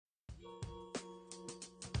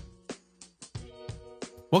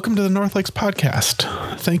Welcome to the North Lakes Podcast.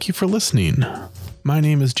 Thank you for listening. My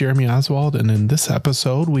name is Jeremy Oswald, and in this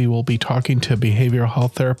episode, we will be talking to behavioral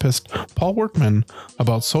health therapist Paul Workman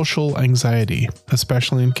about social anxiety,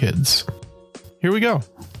 especially in kids. Here we go.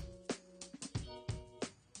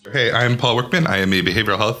 Hey, I'm Paul Workman. I am a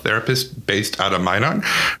behavioral health therapist based out of Minot.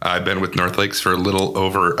 I've been with North Lakes for a little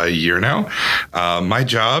over a year now. My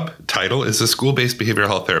job title is a school-based behavioral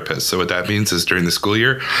health therapist. So what that means is during the school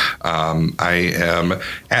year, I am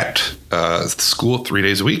at school 3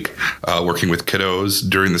 days a week, working with kiddos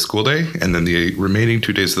during the school day. And then the remaining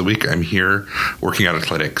 2 days of the week, I'm here working out of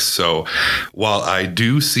clinics. So while I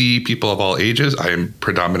do see people of all ages, I am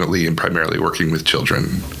predominantly and primarily working with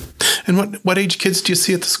children. And what age kids do you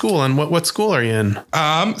see at the school, and what school are you in?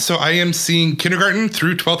 So I am seeing kindergarten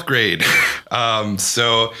through 12th grade.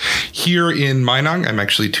 So here in Minot, I'm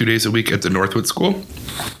actually 2 days a week at the Northwood School.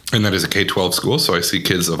 And that is a K-12 school, so I see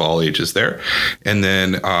kids of all ages there. And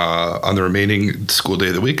then on the remaining school day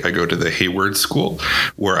of the week, I go to the Hayward School,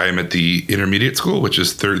 where I'm at the intermediate school, which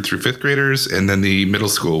is 3rd through 5th graders, and then the middle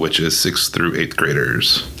school, which is 6th through 8th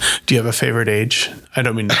graders. Do you have a favorite age? I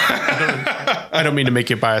don't mean to make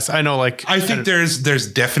you biased. I know, I think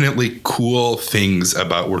there's definitely cool things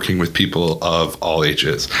about working with people of all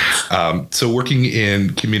ages. So working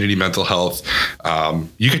in community mental health,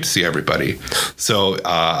 you get to see everybody. So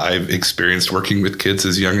I've experienced working with kids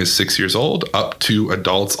as young as 6 years old up to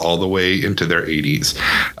adults all the way into their 80s.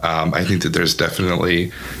 I think that there's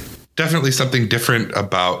definitely something different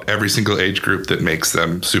about every single age group that makes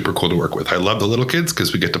them super cool to work with. I love the little kids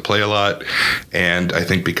because we get to play a lot. And I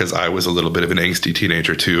think because I was a little bit of an angsty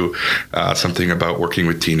teenager too, something about working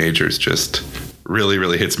with teenagers just really,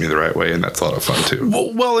 really hits me the right way, and that's a lot of fun too.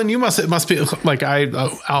 Well, and it must be like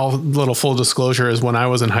I'll little full disclosure is when I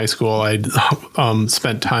was in high school, I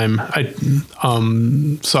spent time. I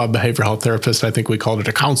saw a behavioral health therapist. I think we called it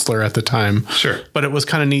a counselor at the time. Sure, but it was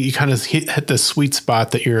kind of neat. You kind of hit the sweet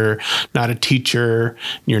spot that you're not a teacher,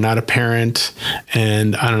 you're not a parent,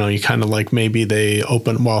 and I don't know. You kind of like maybe they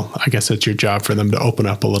open. Well, I guess it's your job for them to open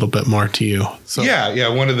up a little bit more to you. So yeah.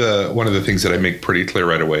 One of the things that I make pretty clear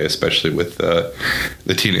right away, especially with the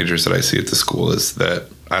teenagers that I see at the school, is that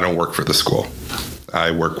I don't work for the school. I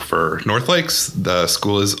work for North Lakes. The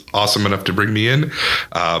school is awesome enough to bring me in.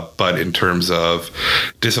 But in terms of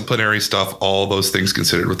disciplinary stuff, all those things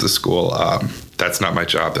considered with the school, that's not my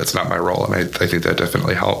job. That's not my role. And I think that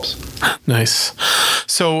definitely helps. Nice.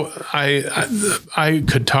 So I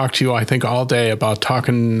could talk to you, I think, all day about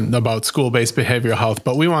talking about school-based behavioral health,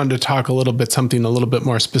 but we wanted to talk something a little bit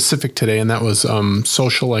more specific today, and that was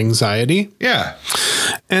social anxiety. Yeah.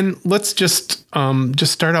 And let's just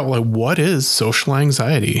start out with, what is social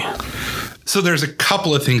anxiety? So there's a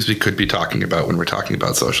couple of things we could be talking about when we're talking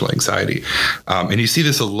about social anxiety. And you see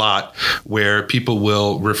this a lot where people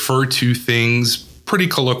will refer to things pretty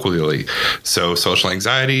colloquially. So social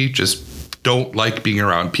anxiety, just don't like being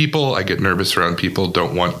around people. I get nervous around people,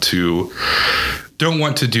 don't want to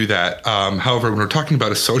do that. However, when we're talking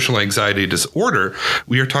about a social anxiety disorder,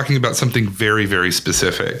 we are talking about something very, very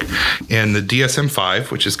specific. And the DSM-5,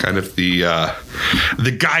 which is kind of the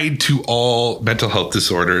guide to all mental health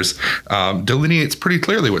disorders, delineates pretty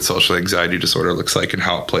clearly what social anxiety disorder looks like and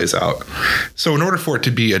how it plays out. So in order for it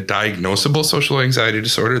to be a diagnosable social anxiety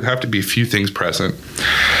disorder, there have to be a few things present.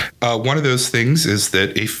 One of those things is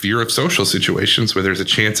that a fear of social situations where there's a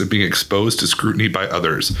chance of being exposed to scrutiny by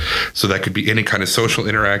others. So that could be any kind of social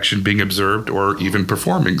interaction, being observed, or even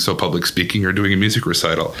performing, so public speaking or doing a music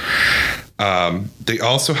recital. They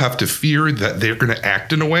also have to fear that they're going to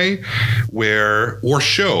act in a way or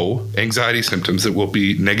show anxiety symptoms that will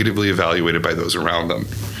be negatively evaluated by those around them.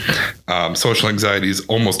 Social anxieties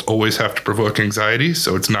almost always have to provoke anxiety,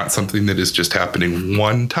 so it's not something that is just happening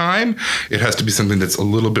one time. It has to be something that's a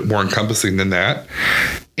little bit more encompassing than that.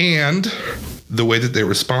 And the way that they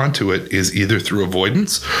respond to it is either through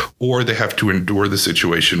avoidance, or they have to endure the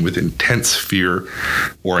situation with intense fear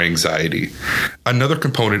or anxiety. Another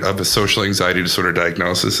component of a social anxiety disorder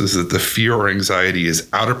diagnosis is that the fear or anxiety is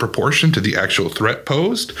out of proportion to the actual threat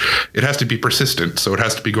posed. It has to be persistent, so it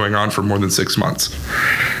has to be going on for more than 6 months.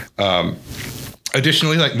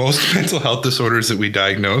 Additionally, like most mental health disorders that we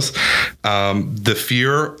diagnose, the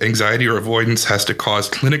fear, anxiety, or avoidance has to cause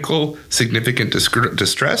clinical significant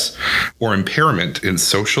distress or impairment in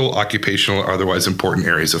social, occupational, or otherwise important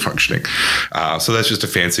areas of functioning. So that's just a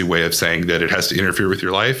fancy way of saying that it has to interfere with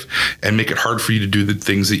your life and make it hard for you to do the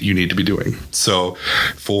things that you need to be doing. So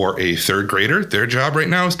for a third grader, their job right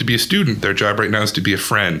now is to be a student. Their job right now is to be a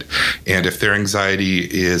friend. And if their anxiety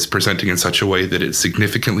is presenting in such a way that it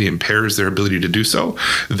significantly impairs their ability to do do so,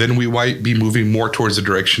 then we might be moving more towards the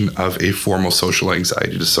direction of a formal social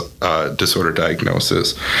anxiety disorder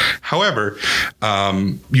diagnosis. However,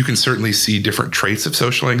 you can certainly see different traits of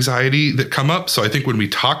social anxiety that come up. So I think when we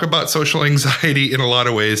talk about social anxiety, in a lot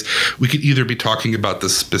of ways, we could either be talking about the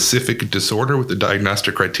specific disorder with the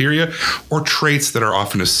diagnostic criteria or traits that are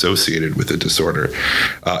often associated with the disorder.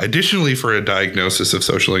 Additionally, for a diagnosis of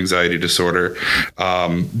social anxiety disorder,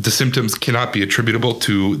 the symptoms cannot be attributable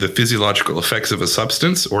to the physiological effects of a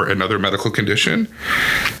substance or another medical condition.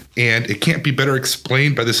 And it can't be better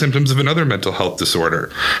explained by the symptoms of another mental health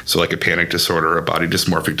disorder. So like a panic disorder, a body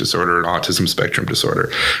dysmorphic disorder, an autism spectrum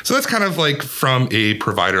disorder. So that's kind of like from a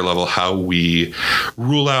provider level, how we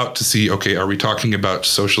rule out to see, okay, are we talking about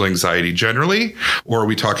social anxiety generally, or are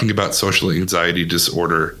we talking about social anxiety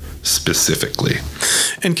disorder specifically?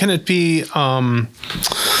 And can it be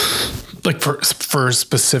like for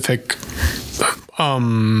specific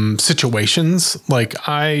situations? Like,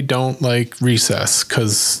 I don't like recess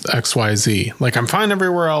because XYZ. Like, I'm fine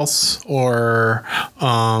everywhere else. Or,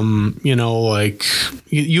 like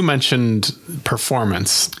you mentioned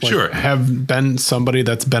performance. Like, sure. Have been somebody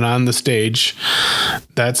that's been on the stage.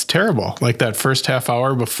 That's terrible. Like that first half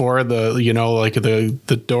hour before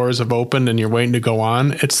the doors have opened and you're waiting to go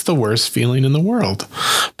on. It's the worst feeling in the world.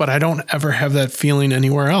 But I don't ever have that feeling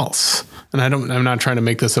anywhere else. And I'm not trying to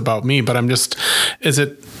make this about me, but is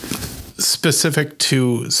it specific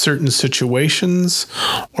to certain situations,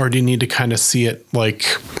 or do you need to kind of see it like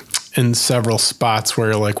in several spots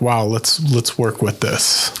where you're like, wow, let's work with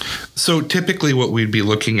this? So typically what we'd be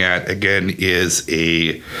looking at, again, is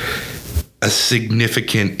a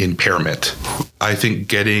significant impairment. I think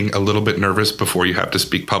getting a little bit nervous before you have to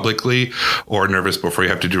speak publicly or nervous before you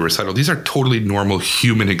have to do a recital, these are totally normal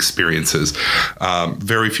human experiences.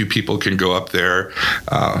 Very few people can go up there.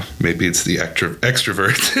 Maybe it's the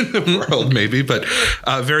extroverts in the world, maybe, but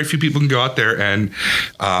very few people can go out there and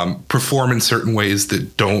perform in certain ways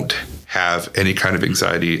that don't have any kind of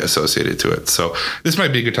anxiety associated to it. So this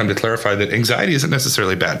might be a good time to clarify that anxiety isn't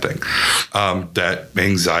necessarily a bad thing. That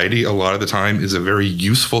anxiety a lot of the time is a very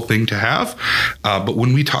useful thing to have. But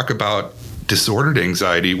when we talk about disordered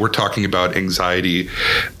anxiety, we're talking about anxiety,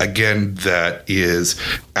 again, that is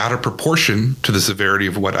out of proportion to the severity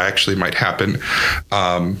of what actually might happen,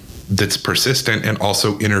 that's persistent and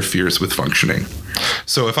also interferes with functioning.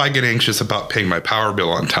 So if I get anxious about paying my power bill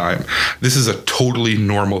on time, this is a totally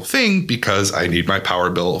normal thing because I need my power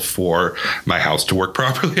bill for my house to work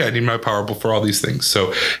properly. I need my power bill for all these things.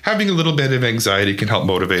 So having a little bit of anxiety can help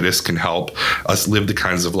motivate us, can help us live the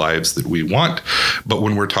kinds of lives that we want. But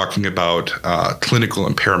when we're talking about clinical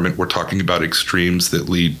impairment, we're talking about extremes that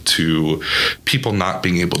lead to people not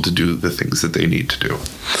being able to do the things that they need to do.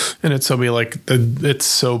 And it's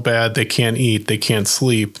so bad they can't eat, they can't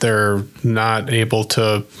sleep, they're not able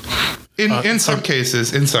to. In some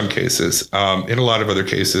cases, in a lot of other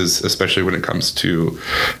cases, especially when it comes to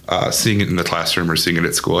seeing it in the classroom or seeing it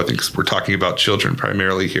at school, I think we're talking about children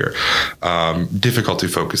primarily here. Difficulty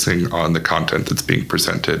focusing on the content that's being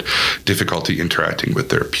presented, difficulty interacting with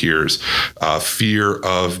their peers, fear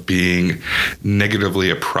of being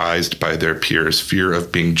negatively apprised by their peers, fear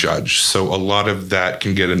of being judged. So a lot of that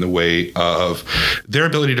can get in the way of their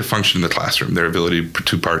ability to function in the classroom, their ability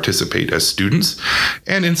to participate as students,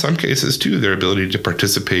 and in some cases, too, their ability to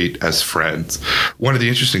participate as friends. One of the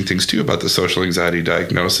interesting things, too, about the social anxiety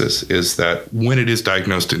diagnosis is that when it is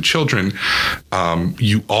diagnosed in children,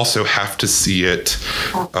 you also have to see it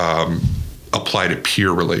apply to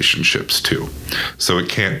peer relationships, too. So it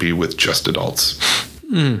can't be with just adults.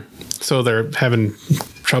 So they're having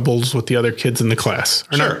troubles with the other kids in the class.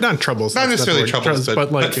 Or sure. Not troubles. Not necessarily troubles,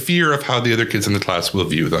 but fear of how the other kids in the class will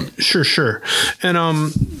view them. Sure.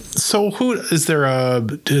 And so is there a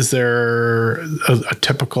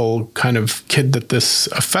typical kind of kid that this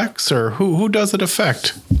affects, or who does it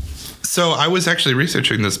affect? So I was actually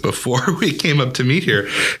researching this before we came up to meet here.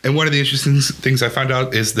 And one of the interesting things I found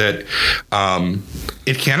out is that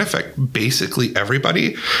it can affect basically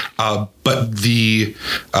everybody, but the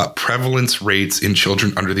prevalence rates in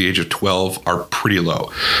children under the age of 12 are pretty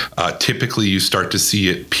low. Typically, you start to see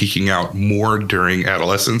it peaking out more during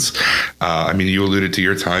adolescence. You alluded to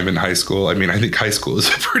your time in high school. I think high school is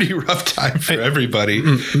a pretty rough time for everybody.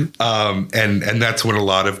 And that's when a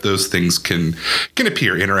lot of those things can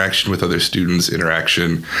appear. Interaction with other students,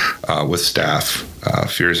 interaction with staff,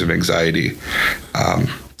 fears of anxiety.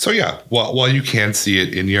 So yeah, while you can see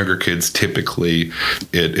it in younger kids, typically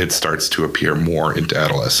it starts to appear more into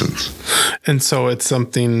adolescence. And so it's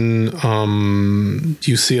something,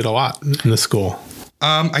 you see it a lot in the school.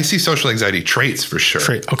 I see social anxiety traits for sure.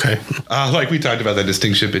 Okay. Like we talked about the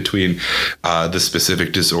distinction between the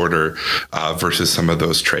specific disorder versus some of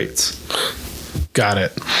those traits. Got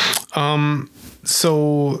it.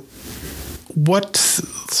 So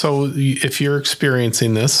if you're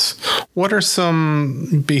experiencing this, what are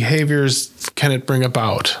some behaviors can it bring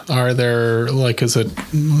about? Are there is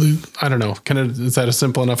that a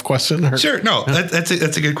simple enough question? Or? Sure. No, that's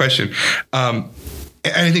a good question. And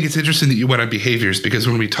I think it's interesting that you went on behaviors, because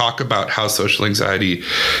when we talk about how social anxiety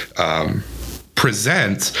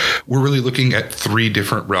presents, we're really looking at three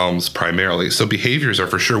different realms primarily. So behaviors are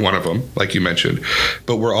for sure one of them, like you mentioned,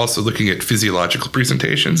 but we're also looking at physiological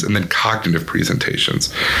presentations and then cognitive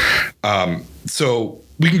presentations. So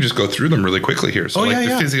we can just go through them really quickly here. So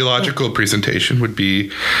the physiological presentation would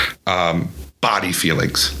be body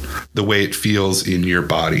feelings, the way it feels in your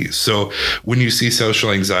body. So when you see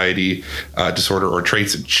social anxiety disorder or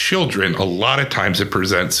traits in children, a lot of times it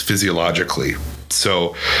presents physiologically.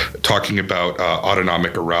 So talking about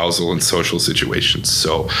autonomic arousal in social situations.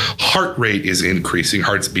 So heart rate is increasing,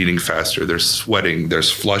 heart's beating faster, there's sweating,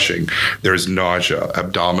 there's flushing, there's nausea,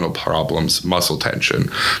 abdominal problems, muscle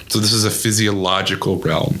tension. So this is a physiological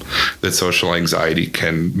realm that social anxiety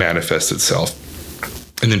can manifest itself.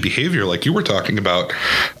 And then behavior, like you were talking about,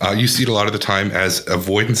 you see it a lot of the time as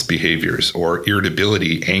avoidance behaviors or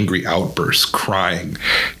irritability, angry outbursts, crying,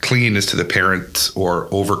 clinginess to the parents, or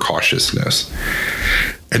overcautiousness.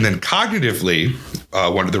 And then cognitively,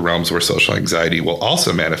 one of the realms where social anxiety will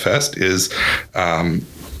also manifest is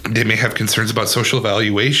they may have concerns about social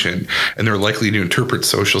evaluation, and they're likely to interpret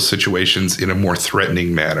social situations in a more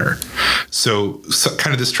threatening manner. So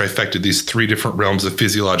kind of this trifecta, these three different realms of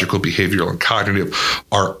physiological, behavioral, and cognitive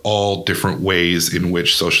are all different ways in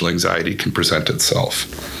which social anxiety can present itself.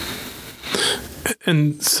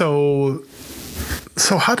 And so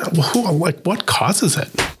what causes it?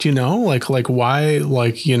 Do you know, like why,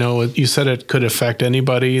 you said it could affect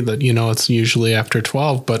anybody, that, it's usually after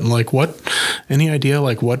 12, but any idea,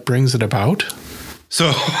 what brings it about?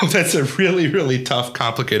 So that's a really, really tough,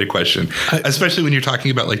 complicated question, especially when you're talking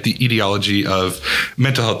about the etiology of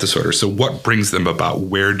mental health disorders. So what brings them about?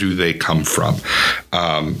 Where do they come from?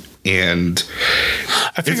 And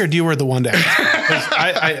I figured you were the one to ask.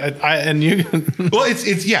 Well,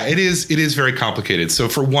 it is very complicated. So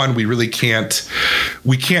for one, we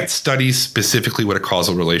can't study specifically what a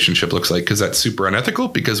causal relationship looks like, because that's super unethical,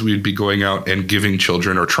 because we'd be going out and giving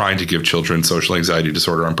children or trying to give children social anxiety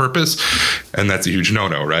disorder on purpose. And that's a huge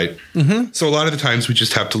no-no, right? Mm-hmm. So a lot of the times we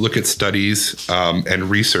just have to look at studies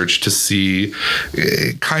and research to see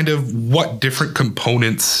kind of what different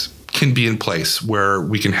components can be in place where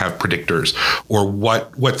we can have predictors, or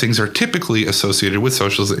what things are typically associated with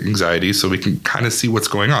social anxiety, so we can kind of see what's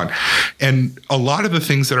going on. And a lot of the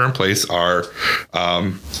things that are in place are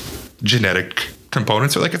genetic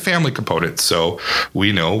components, or like a family component. So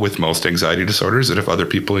we know with most anxiety disorders that if other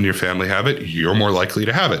people in your family have it, you're more likely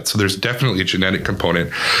to have it. So there's definitely a genetic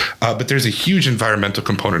component, but there's a huge environmental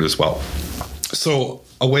component as well. So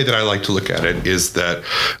a way that I like to look at it is that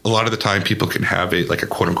a lot of the time people can have a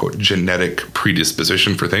quote unquote genetic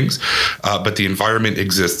predisposition for things, but the environment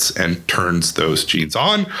exists and turns those genes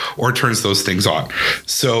on or turns those things on.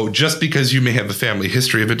 So just because you may have a family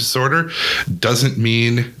history of a disorder doesn't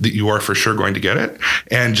mean that you are for sure going to get it.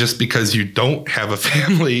 And just because you don't have a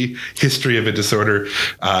family history of a disorder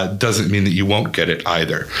doesn't mean that you won't get it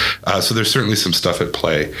either. So there's certainly some stuff at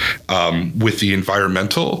play with the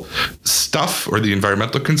environmental stuff or the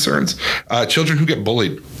environmental concerns. Children who get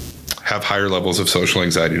bullied have higher levels of social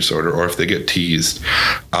anxiety disorder, or if they get teased.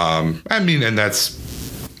 And that's,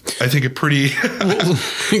 I think, a pretty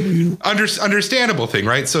understandable thing,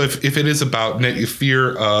 right? So if it is about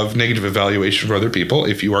fear of negative evaluation from other people,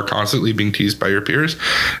 if you are constantly being teased by your peers,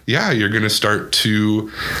 you're going to start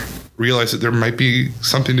to realize that there might be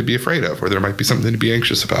something to be afraid of, or there might be something to be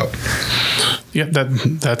anxious about. Yeah,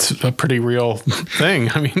 that's a pretty real thing.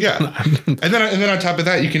 I mean, yeah. And then on top of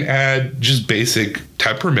that, you can add just basic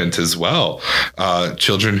temperament as well.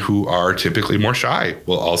 Children who are typically more shy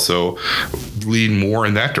will also lean more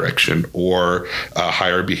in that direction, or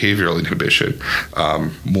higher behavioral inhibition,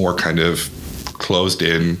 more kind of closed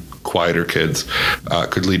in, quieter kids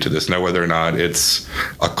could lead to this. Now, whether or not it's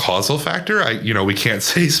a causal factor, we can't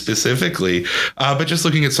say specifically, but just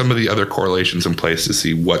looking at some of the other correlations in place to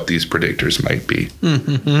see what these predictors might be.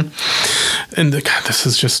 Mm-hmm. And this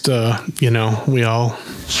is just,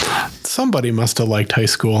 somebody must have liked high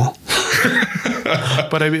school.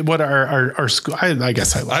 But I mean, what our school, I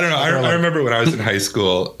guess I don't know. I remember when I was in high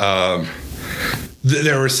school,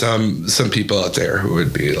 there were some people out there who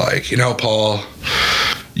would be like, Paul,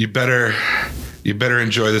 you better You better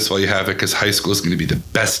enjoy this while you have it, because high school is going to be the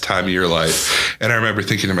best time of your life. And I remember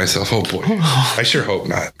thinking to myself, oh boy, I sure hope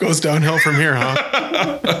not. Goes downhill from here, huh?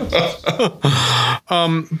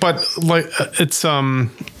 But like, it's,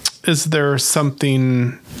 is there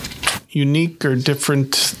something unique or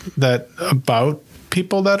different that about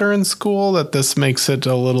people that are in school that this makes it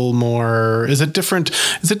a little more, is it different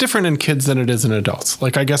in kids than it is in adults?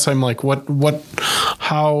 Like, I guess I'm like,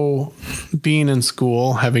 how being in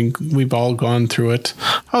school, we've all gone through it,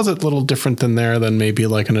 how's it a little different than maybe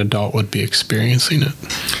like an adult would be experiencing it?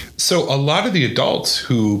 So a lot of the adults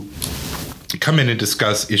who come in and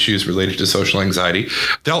discuss issues related to social anxiety,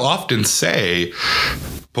 they'll often say,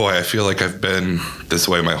 boy, I feel like I've been this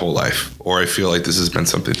way my whole life, or I feel like this has been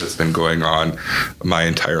something that's been going on my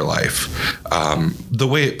entire life. The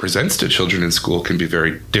way it presents to children in school can be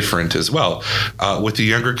very different as well. With the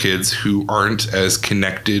younger kids who aren't as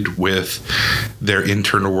connected with their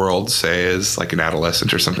internal world, say as like an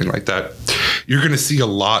adolescent or something like that, you're going to see a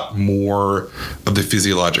lot more of the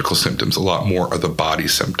physiological symptoms, a lot more of the body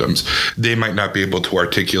symptoms. They might not be able to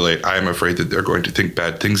articulate, I'm afraid that they're going to think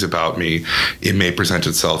bad things about me. It may present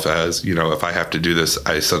itself as, if I have to do this,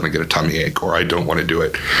 I suddenly get a tummy ache, or I don't want to do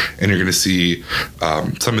it. And you're going to see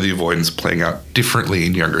some of the avoidance playing out differently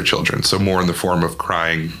in younger children. So more in the form of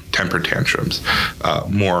crying, temper tantrums,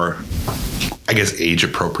 more, I guess, age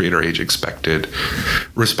appropriate or age expected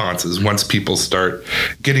responses. Once people start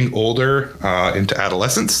getting older into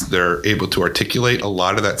adolescence, they're able to articulate a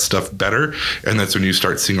lot of that stuff better. And that's when you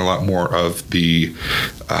start seeing a lot more of the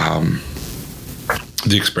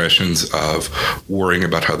expressions of worrying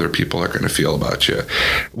about how other people are going to feel about you.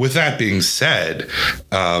 With that being said,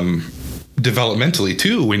 developmentally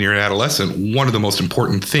too, when you're an adolescent, one of the most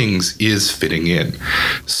important things is fitting in.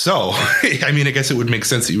 So, I mean, I guess it would make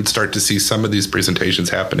sense that you would start to see some of these presentations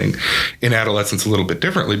happening in adolescence a little bit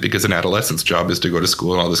differently, because an adolescent's job is to go to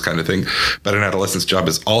school and all this kind of thing. But an adolescent's job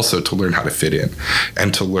is also to learn how to fit in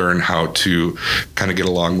and to learn how to kind of get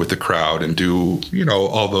along with the crowd and do,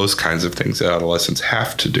 all those kinds of things that adolescents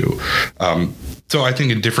have to do. So I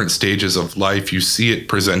think in different stages of life, you see it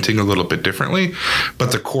presenting a little bit differently,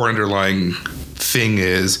 but the core underlying thing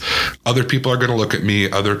is other people are going to look at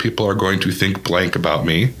me, other people are going to think blank about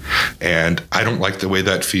me, and I don't like the way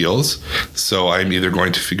that feels. So I'm either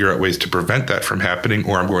going to figure out ways to prevent that from happening,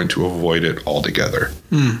 or I'm going to avoid it altogether.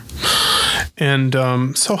 And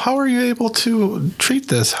so how are you able to treat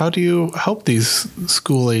this? How do you help these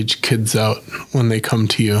school-age kids out when they come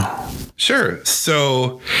to you? Sure.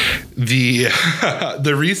 So the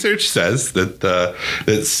research says that that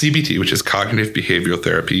CBT, which is cognitive behavioral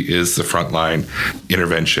therapy, is the frontline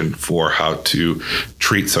intervention for how to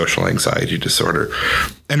treat social anxiety disorder.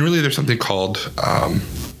 And really, there's something called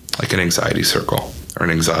like an anxiety circle or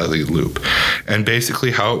an anxiety loop. And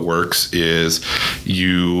basically how it works is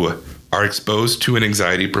you are exposed to an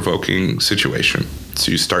anxiety-provoking situation.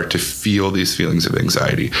 So you start to feel these feelings of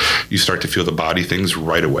anxiety. You start to feel the body things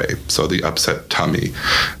right away. So the upset tummy,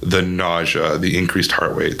 the nausea, the increased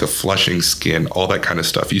heart rate, the flushing skin, all that kind of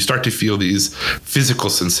stuff. You start to feel these physical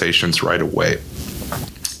sensations right away.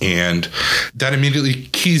 And that immediately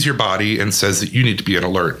keys your body and says that you need to be on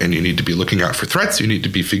alert and you need to be looking out for threats. You need to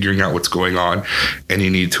be figuring out what's going on and you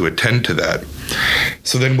need to attend to that.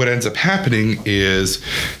 So then what ends up happening is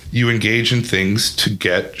you engage in things to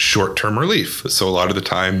get short-term relief. So a lot of the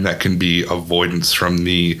time that can be avoidance from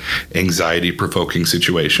the anxiety-provoking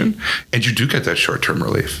situation. And you do get that short-term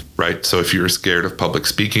relief, right? So if you're scared of public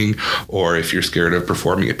speaking, or if you're scared of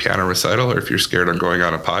performing a piano recital, or if you're scared of going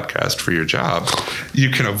on a podcast for your job, you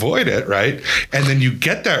can avoid it, right? And then you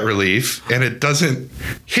get that relief and it doesn't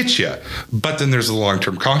hit you. But then there's the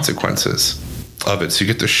long-term consequences of it. So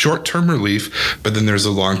you get the short-term relief, but then there's the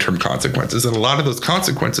long-term consequences. And a lot of those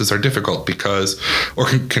consequences are difficult because, or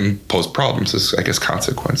can pose problems, as I guess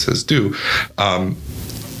consequences do.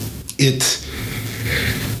 It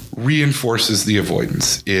reinforces the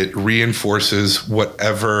avoidance. It reinforces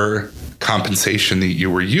whatever compensation that you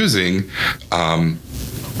were using,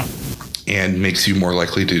 and makes you more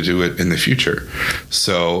likely to do it in the future.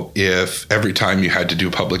 So if every time you had to do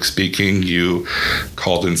public speaking, you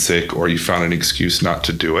called in sick or you found an excuse not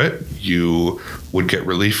to do it, you would get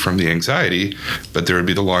relief from the anxiety, but there would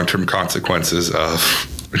be the long-term consequences of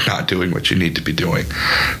not doing what you need to be doing.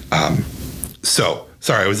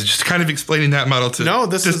 Sorry, I was just kind of explaining that model to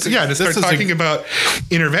start talking about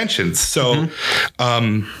interventions. So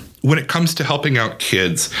when it comes to helping out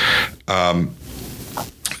kids,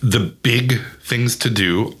 the big things to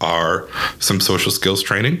do are some social skills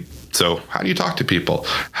training. So how do you talk to people?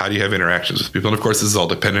 How do you have interactions with people? And of course, this is all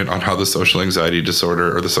dependent on how the social anxiety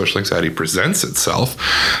disorder or the social anxiety presents itself.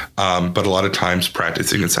 But a lot of times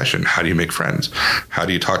practicing in session, how do you make friends? How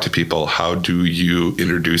do you talk to people? How do you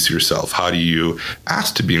introduce yourself? How do you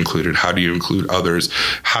ask to be included? How do you include others?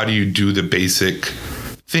 How do you do the basic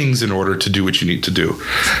things in order to do what you need to do?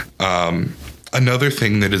 Another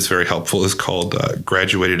thing that is very helpful is called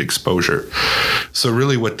graduated exposure. So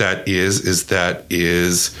really what that is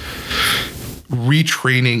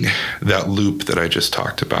retraining that loop that I just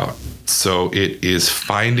talked about. So it is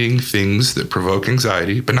finding things that provoke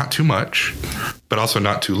anxiety, but not too much, but also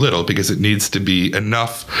not too little, because it needs to be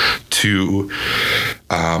enough to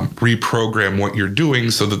reprogram what you're doing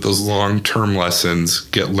so that those long-term lessons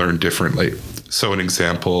get learned differently. So an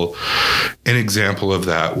example of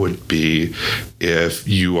that would be if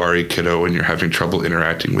you are a kiddo and you're having trouble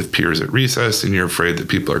interacting with peers at recess and you're afraid that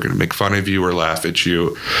people are going to make fun of you or laugh at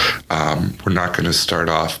you. We're not going to start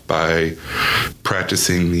off by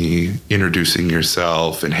practicing the introducing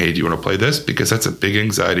yourself and, hey, do you want to play this? Because that's a big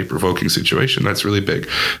anxiety provoking situation. That's really big.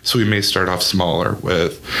 So we may start off smaller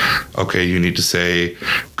with, okay, you need to say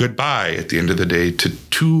goodbye at the end of the day to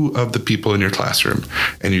 2 of the people in your classroom,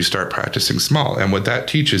 and you start practicing small. And what that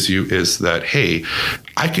teaches you is that, hey,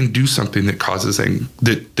 I can do something that causes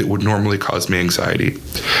that would normally cause me anxiety.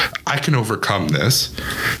 I can overcome this,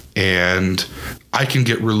 and I can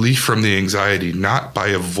get relief from the anxiety, not by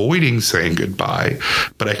avoiding saying goodbye,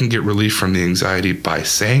 but I can get relief from the anxiety by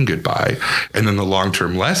saying goodbye. And then the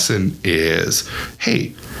long-term lesson is,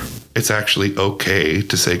 hey, it's actually okay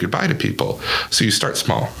to say goodbye to people. So you start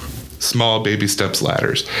small baby steps,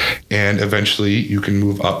 ladders, and eventually you can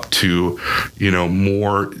move up to,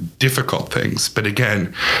 more difficult things. But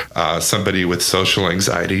again, somebody with social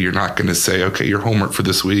anxiety, you're not going to say, okay, your homework for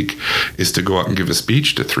this week is to go out and give a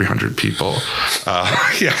speech to 300 people.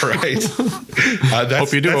 Yeah, right.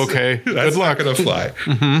 Hope you do okay. That's not going to fly.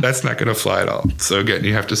 Mm-hmm. That's not going to fly at all. So again,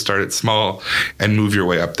 you have to start it small and move your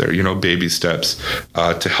way up there, baby steps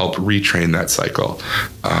to help retrain that cycle.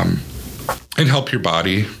 And help your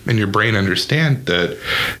body and your brain understand that,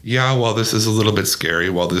 yeah, while this is a little bit scary,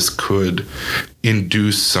 while this could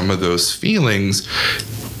induce some of those feelings,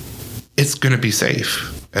 it's going to be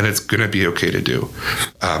safe and it's going to be okay to do.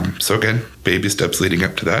 So again, baby steps leading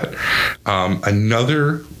up to that.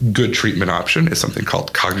 Another good treatment option is something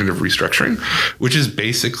called cognitive restructuring, which is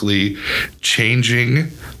basically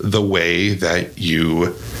changing the way that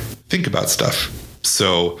you think about stuff.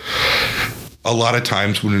 So a lot of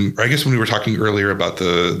times when we were talking earlier about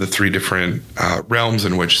the 3 different realms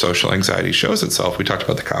in which social anxiety shows itself, we talked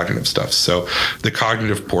about the cognitive stuff. So the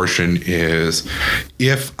cognitive portion is,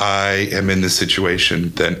 if I am in this situation,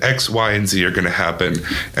 then X, Y, and Z are going to happen.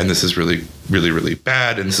 And this is really, really, really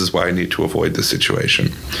bad. And this is why I need to avoid the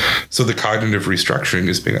situation. So the cognitive restructuring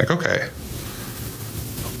is being like, okay,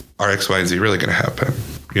 are X, Y, and Z really going to happen?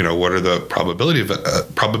 What are the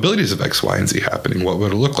probabilities of X, Y, and Z happening? What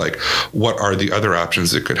would it look like? What are the other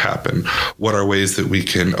options that could happen? What are ways that we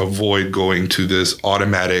can avoid going to this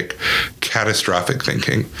automatic catastrophic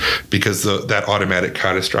thinking? Because that automatic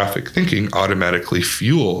catastrophic thinking automatically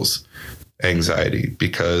fuels anxiety,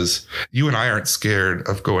 because you and I aren't scared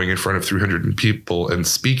of going in front of 300 people and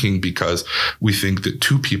speaking because we think that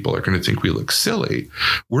 2 people are going to think we look silly.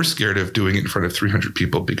 We're scared of doing it in front of 300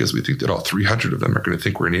 people because we think that all 300 of them are going to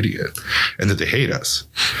think we're an idiot and that they hate us.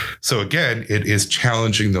 So again, it is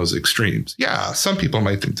challenging those extremes. Yeah, some people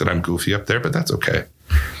might think that I'm goofy up there, but that's okay.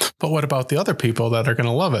 But what about the other people that are going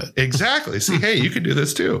to love it? Exactly. See, hey, you can do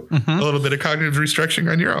this too. Mm-hmm. A little bit of cognitive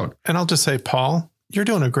restructuring on your own. And I'll just say, Paul, you're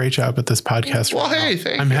doing a great job at this podcast. Well, hey,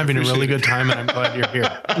 thank you. I'm having a really good time, and I'm glad you're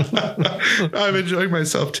here. I'm enjoying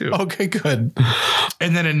myself too. Okay, good.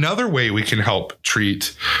 And then another way we can help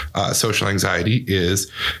treat social anxiety is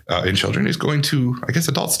in children is going to, I guess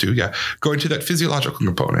adults too, going to that physiological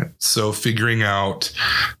component. So figuring out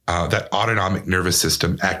that autonomic nervous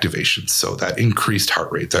system activation. So that increased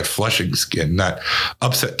heart rate, that flushing skin, that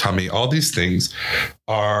upset tummy, all these things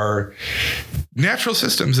are natural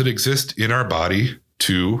systems that exist in our body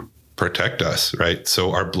to protect us, right?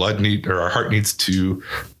 So our heart needs to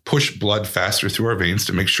push blood faster through our veins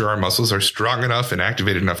to make sure our muscles are strong enough and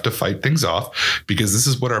activated enough to fight things off, because this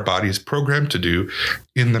is what our body is programmed to do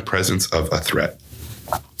in the presence of a threat.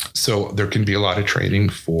 So there can be a lot of training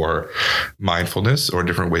for mindfulness or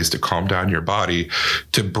different ways to calm down your body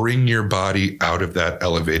to bring your body out of that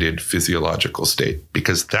elevated physiological state,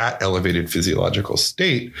 because that elevated physiological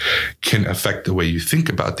state can affect the way you think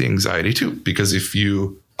about the anxiety too. Because if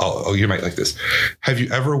you might like this. Have you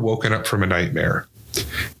ever woken up from a nightmare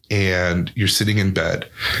and you're sitting in bed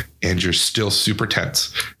and you're still super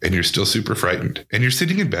tense and you're still super frightened and you're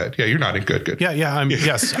sitting in bed. Yeah, you're nodding. Good. Yeah.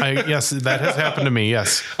 Yes, that has happened to me.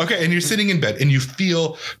 Yes. Okay. And you're sitting in bed and you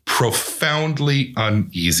feel profoundly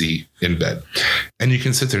uneasy in bed. And you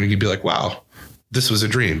can sit there and you can be like, wow, this was a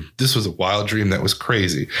dream. This was a wild dream that was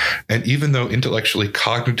crazy. And even though intellectually,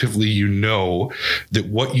 cognitively, you know that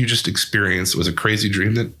what you just experienced was a crazy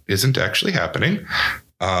dream that isn't actually happening,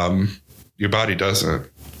 your body doesn't.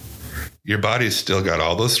 Your body's still got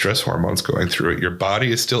all those stress hormones going through it. Your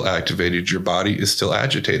body is still activated. Your body is still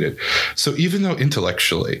agitated. So even though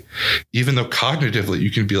intellectually, even though cognitively,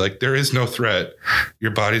 you can be like, there is no threat,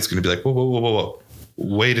 your body's going to be like, whoa.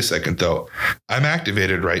 Wait a second, though. I'm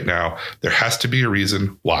activated right now. There has to be a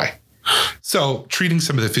reason why. So treating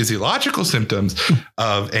some of the physiological symptoms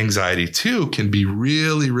of anxiety too can be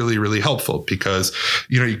really, really, really helpful because,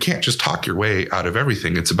 you can't just talk your way out of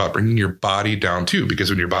everything. It's about bringing your body down too, because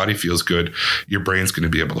when your body feels good, your brain's going to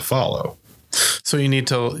be able to follow. So you need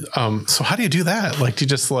to, so how do you do that? Like, do you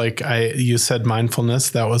just you said mindfulness,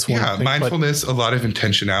 that was one thing. Yeah, mindfulness, a lot of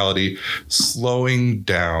intentionality, slowing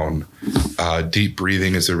down, deep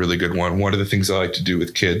breathing is a really good one. One of the things I like to do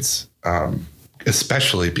with kids,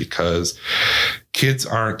 especially because kids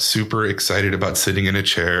aren't super excited about sitting in a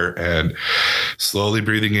chair and slowly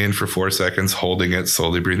breathing in for 4 seconds, holding it,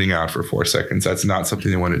 slowly breathing out for 4 seconds. That's not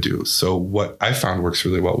something they want to do. So what I found works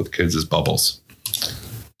really well with kids is bubbles.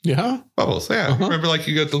 Yeah. Bubbles. Yeah. Uh-huh. Remember,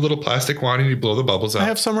 you got the little plastic wand and you blow the bubbles out. I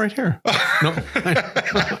have some right here. No.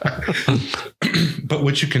 But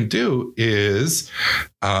what you can do is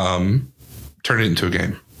turn it into a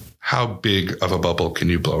game. How big of a bubble can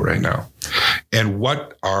you blow right now? And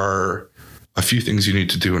what are a few things you need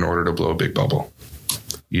to do in order to blow a big bubble?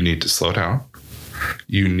 You need to slow down.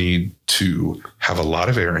 You need to have a lot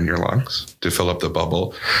of air in your lungs to fill up the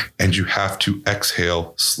bubble, and you have to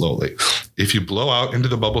exhale slowly. If you blow out into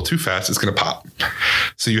the bubble too fast, it's going to pop.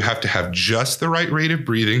 So you have to have just the right rate of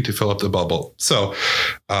breathing to fill up the bubble. So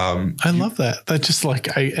I love that. That's just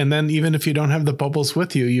and then even if you don't have the bubbles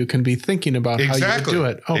with you, you can be thinking about how you would do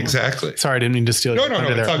it. Oh, exactly. Sorry, I didn't mean to steal your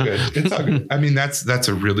thunder there. It's all good. It's all good. I mean, that's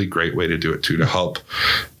a really great way to do it too, to help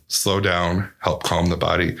slow down, help calm the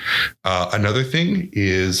body. Another thing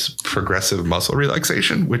is progressive muscle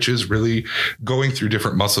relaxation, which is really going through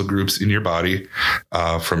different muscle groups in your body,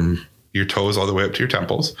 from your toes all the way up to your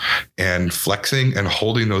temples, and flexing and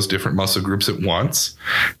holding those different muscle groups at once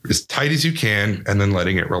as tight as you can, and then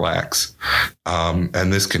letting it relax.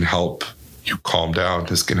 And this can help you calm down.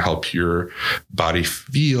 This can help your body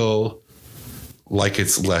feel like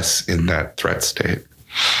it's less in that threat state.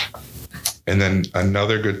 And then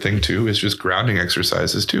another good thing too is just grounding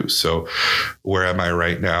exercises too. So where am I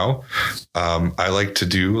right now? I like to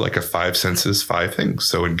do a 5 senses, 5 things.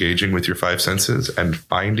 So engaging with your 5 senses and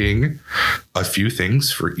finding a few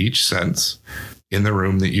things for each sense in the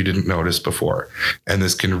room that you didn't notice before. And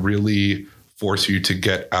this can really force you to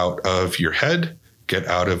get out of your head, get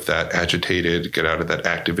out of that agitated, get out of that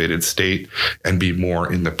activated state, and be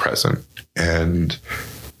more in the present. And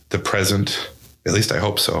the present, at least I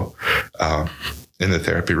hope so, in the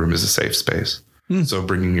therapy room is a safe space. So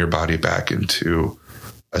bringing your body back into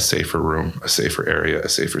a safer room, a safer area, a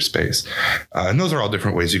safer space. And those are all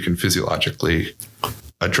different ways you can physiologically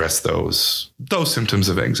address those symptoms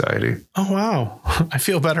of anxiety. Oh, wow. I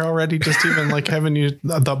feel better already. Just even having you,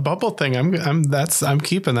 the bubble thing. I'm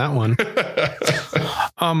keeping that one.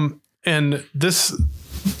 And this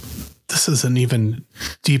is an even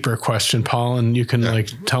deeper question, Paul, and you can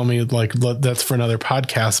tell me that's for another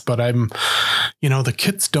podcast, but the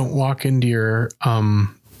kids don't walk into your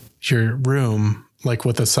room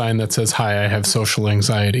with a sign that says, "Hi, I have social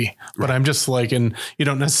anxiety." Right. But I'm just and you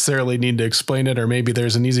don't necessarily need to explain it, or maybe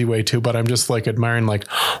there's an easy way to, but I'm just admiring,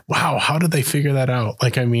 wow, how did they figure that out?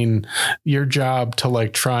 Your job to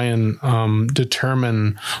try and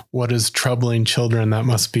determine what is troubling children, that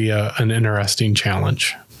must be an interesting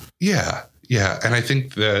challenge. Yeah. And I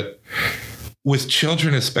think that with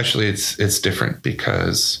children especially, it's different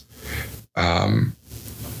because, in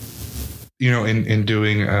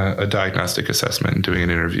doing a diagnostic assessment and doing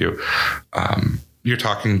an interview, you're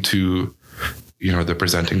talking to, the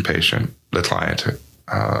presenting patient, the client,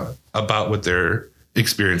 about what their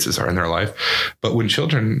experiences are in their life. But with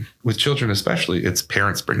children especially, it's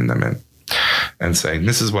parents bringing them in and saying,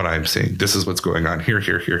 this is what I'm seeing. This is what's going on here.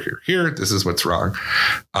 This is what's wrong.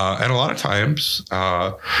 And a lot of times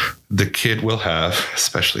the kid will have,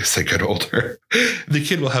 especially as they get older, the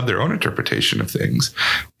kid will have their own interpretation of things.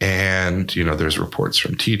 And, there's reports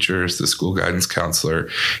from teachers, the school guidance counselor,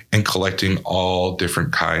 and collecting all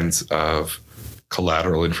different kinds of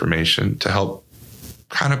collateral information to help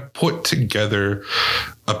kind of put together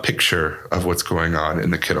a picture of what's going on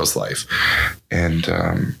in the kiddo's life. And,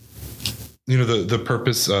 the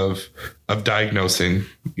purpose of diagnosing,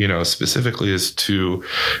 specifically is to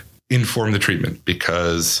inform the treatment,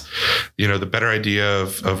 because, the better idea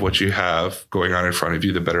of what you have going on in front of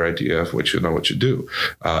you, the better idea of what you know what you do.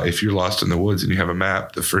 If you're lost in the woods and you have a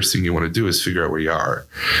map, the first thing you want to do is figure out where you are.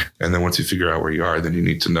 And then once you figure out where you are, then you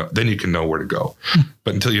need to know, then you can know where to go.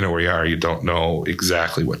 But until you know where you are, you don't know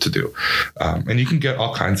exactly what to do. And you can get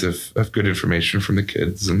all kinds of good information from the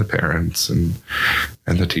kids and the parents and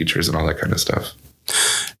the teachers and all that kind of stuff.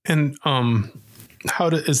 And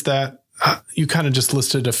is that? You kind of just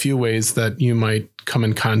listed a few ways that you might come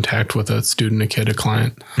in contact with a student, a kid, a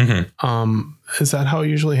client. Mm-hmm. Is that how it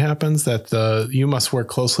usually happens? That you must work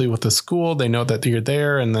closely with the school. They know that you're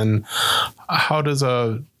there. And then how does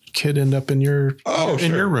a kid end up in your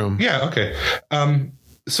room? Yeah. Okay.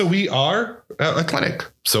 So we are a clinic.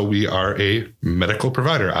 So we are a medical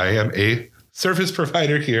provider. I am a service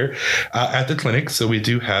provider here at the clinic. So we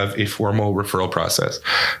do have a formal referral process.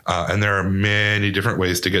 And there are many different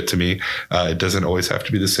ways to get to me. It doesn't always have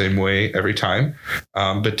to be the same way every time.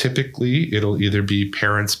 But typically it'll either be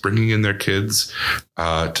parents bringing in their kids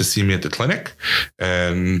to see me at the clinic.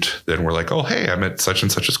 And then we're like, oh, hey, I'm at such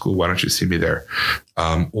and such a school. Why don't you see me there?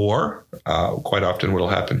 Or quite often what'll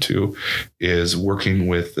happen too is working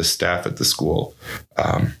with the staff at the school.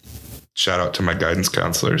 Shout out to my guidance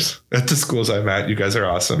counselors at the schools I'm at. You guys are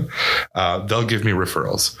awesome. They'll give me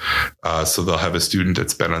referrals. So they'll have a student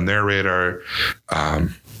that's been on their radar.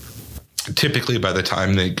 Typically, by the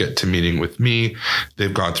time they get to meeting with me,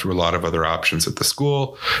 they've gone through a lot of other options at the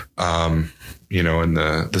school. And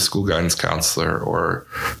the school guidance counselor or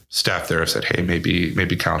staff there have said, hey,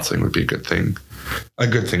 maybe counseling would be a good thing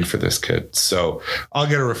for this kid. So I'll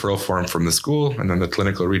get a referral form from the school, and then the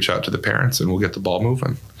clinic will reach out to the parents and we'll get the ball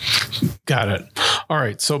moving. Got it. All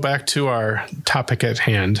right. So back to our topic at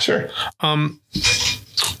hand. Sure.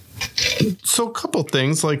 So a couple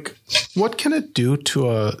things, like what can it do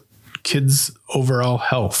to a kid's overall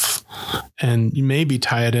health? And you maybe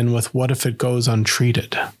tie it in with what if it goes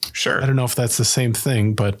untreated? Sure. I don't know if that's the same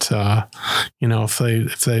thing, but if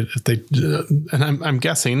they, and I'm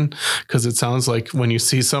guessing, because it sounds like when you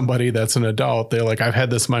see somebody that's an adult, they're like, I've had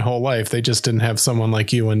this my whole life. They just didn't have someone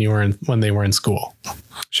like you when they were in school.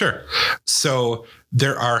 Sure. So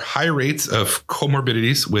there are high rates of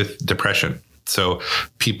comorbidities with depression. So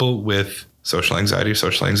people with social anxiety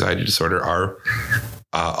disorder are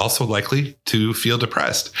also likely to feel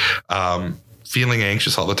depressed, feeling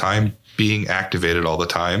anxious all the time, being activated all the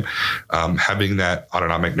time, having that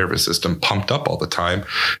autonomic nervous system pumped up all the time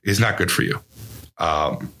is not good for you.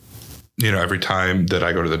 Every time that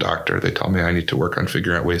I go to the doctor, they tell me I need to work on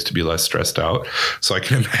figuring out ways to be less stressed out. So I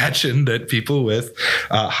can imagine that people with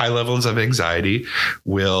high levels of anxiety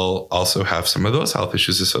will also have some of those health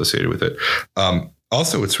issues associated with it.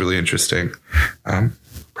 Also, what's really interesting,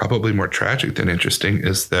 probably more tragic than interesting,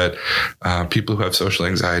 is that people who have social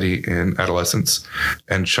anxiety in adolescence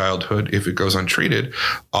and childhood, if it goes untreated,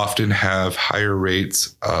 often have higher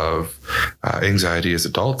rates of anxiety as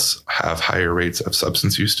adults, have higher rates of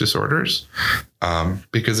substance use disorders,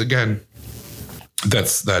 because again,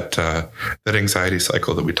 that's that anxiety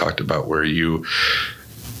cycle that we talked about, where you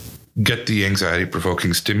get the anxiety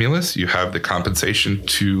provoking stimulus, you have the compensation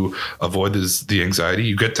to avoid the anxiety,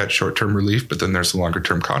 you get that short-term relief, but then there's the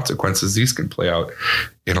longer-term consequences. These can play out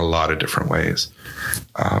in a lot of different ways.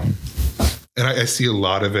 And I see a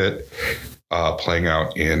lot of it playing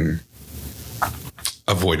out in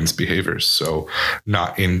avoidance behaviors. So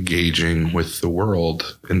not engaging with the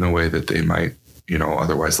world in the way that they might,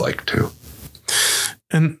 otherwise like to.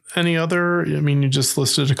 And any other, you just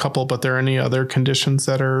listed a couple, but there are any other conditions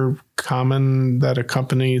that are common that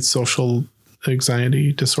accompany social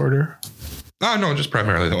anxiety disorder? No, just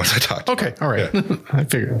primarily the ones I talked about. Okay. All right. Yeah. I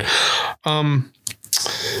figured.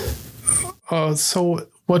 So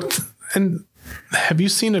what, and have you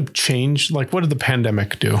seen a change? Like, what did the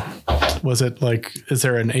pandemic do? Was it like, is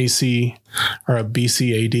there an AC or a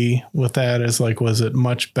BCAD with that? Was it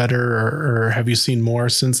much better, or have you seen more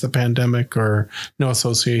since the pandemic, or no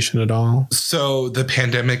association at all? So the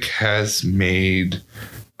pandemic has made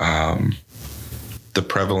the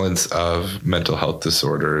prevalence of mental health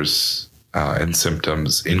disorders and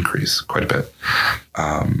symptoms increase quite a bit.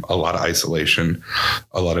 A lot of isolation,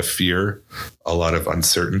 a lot of fear, a lot of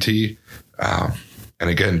uncertainty. And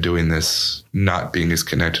again, doing this, not being as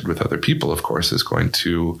connected with other people, of course, is going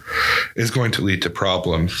to lead to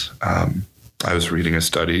problems. I was reading a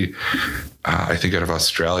study, I think out of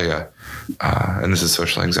Australia, and this is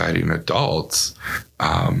social anxiety in adults.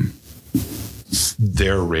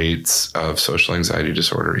 their rates of social anxiety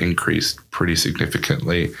disorder increased pretty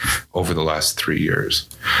significantly over the last 3 years.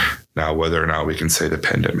 Now, whether or not we can say the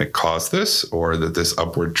pandemic caused this or that this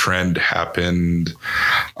upward trend happened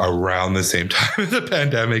around the same time as the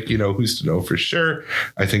pandemic, who's to know for sure?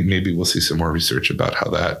 I think maybe we'll see some more research about how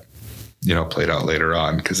that played out later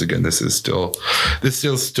on. Because again, this is still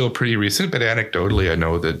pretty recent, but anecdotally, I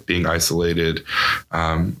know that being isolated,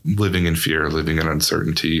 living in fear, living in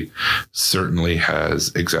uncertainty certainly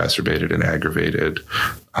has exacerbated and aggravated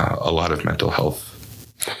a lot of mental health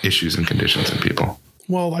issues and conditions in people.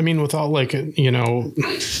 Well, I mean, without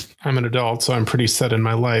I'm an adult, so I'm pretty set in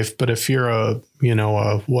my life. But if you're a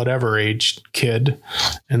whatever age kid,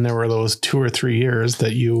 and there were those 2 or 3 years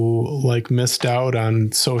that you missed out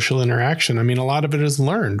on social interaction, I mean, a lot of it is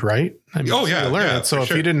learned, right? I mean, you learn it. So if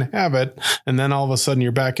you didn't have it, and then all of a sudden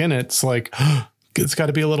you're back in it, it's it's got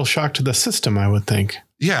to be a little shock to the system, I would think.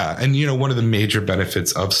 Yeah. And, one of the major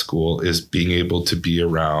benefits of school is being able to be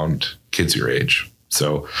around kids your age.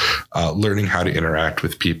 So learning how to interact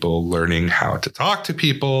with people, learning how to talk to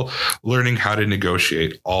people, learning how to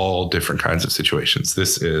negotiate all different kinds of situations.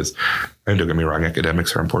 And don't get me wrong,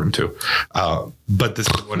 academics are important too. But this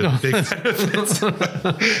is one of the big benefits.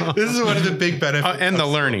 This is one of the big benefits. And the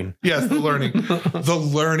learning. Yes, the learning. The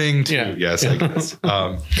learning too. Yeah. Yes, I guess.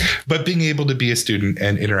 But being able to be a student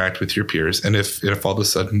and interact with your peers. And if all of a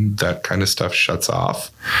sudden that kind of stuff shuts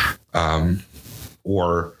off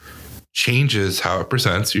or changes how it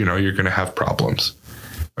presents, you're going to have problems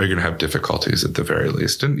or you're going to have difficulties at the very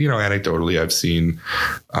least. And, anecdotally, I've seen,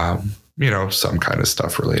 some kind of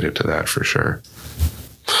stuff related to that for sure.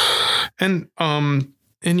 And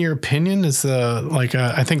in your opinion, is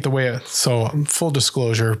I think the way, so full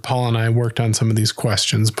disclosure, Paul and I worked on some of these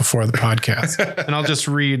questions before the podcast, and I'll just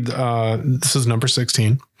read, this is number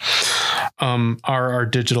 16. Are our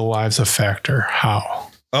digital lives a factor?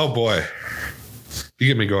 How? Oh boy. You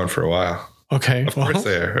get me going for a while. Okay. Of course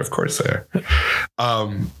they are. Of course they are.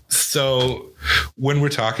 So when we're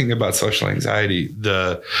talking about social anxiety,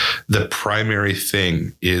 the primary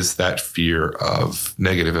thing is that fear of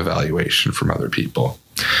negative evaluation from other people.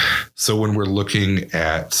 So when we're looking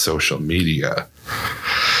at social media,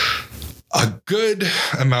 a good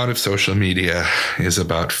amount of social media is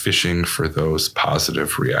about fishing for those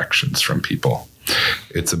positive reactions from people.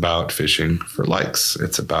 It's about fishing for likes.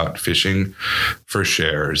 It's about fishing for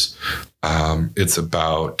shares. It's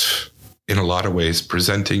about, in a lot of ways,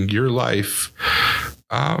 presenting your life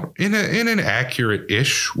in an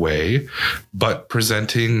accurate-ish way, but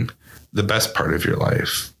presenting the best part of your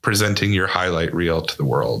life, presenting your highlight reel to the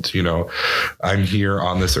world. I'm here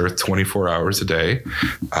on this earth 24 hours a day,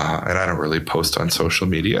 and I don't really post on social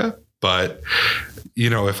media. But,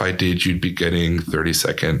 if I did, you'd be getting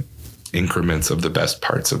 30-second increments of the best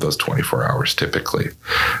parts of those 24 hours typically.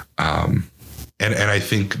 And I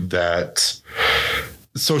think that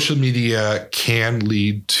social media can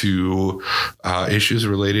lead to issues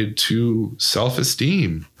related to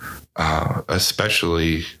self-esteem,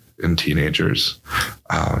 especially in teenagers.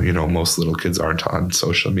 Most little kids aren't on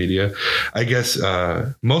social media. I guess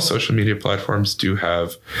most social media platforms do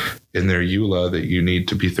have in their EULA that you need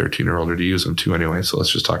to be 13 or older to use them too anyway. So let's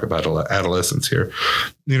just talk about adolescence here.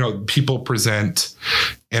 People present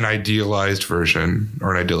an idealized version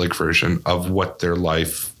or an idyllic version of what their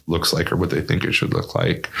life looks like or what they think it should look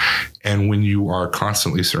like. And when you are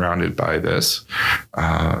constantly surrounded by this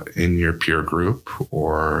in your peer group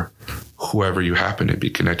or whoever you happen to be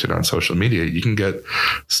connected on social media, you can get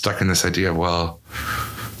stuck in this idea of, well,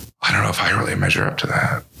 I don't know if I really measure up to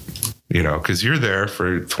that. Because you're there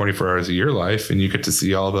for 24 hours of your life and you get to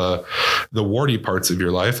see all the warty parts of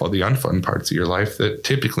your life, all the unfun parts of your life that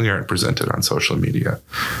typically aren't presented on social media.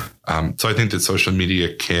 So I think that social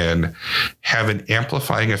media can have an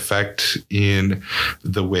amplifying effect in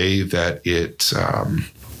the way that it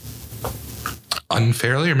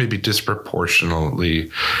unfairly or maybe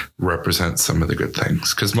disproportionately represents some of the good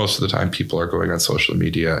things. Because most of the time people are going on social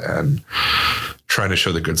media and trying to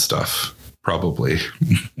show the good stuff. Probably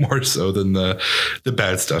more so than the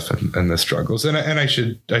bad stuff and the struggles. And I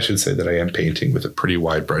should say that I am painting with a pretty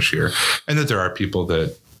wide brush here, and that there are people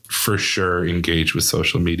that for sure engage with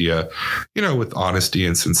social media, with honesty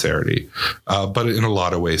and sincerity. But in a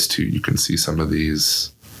lot of ways too, you can see some of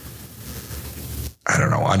these,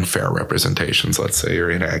 unfair representations, let's say, or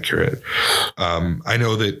inaccurate. I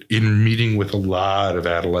know that in meeting with a lot of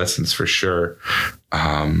adolescents, for sure,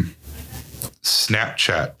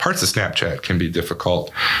 Snapchat, parts of Snapchat can be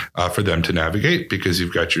difficult for them to navigate because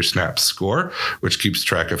you've got your Snap score, which keeps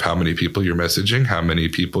track of how many people you're messaging, how many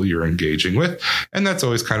people you're engaging with. And that's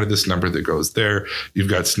always kind of this number that goes there. You've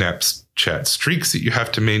got Snapchat streaks that you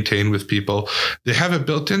have to maintain with people. They have it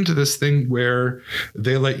built into this thing where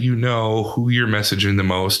they let you know who you're messaging the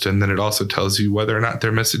most. And then it also tells you whether or not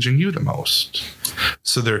they're messaging you the most.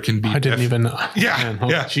 So there can be. I didn't even know. Yeah.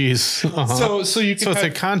 Yeah. Jeez. Uh-huh. So you can. So it's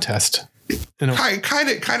a contest. Kind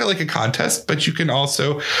of like a contest, but you can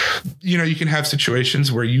also, you can have situations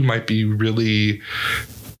where you might be really,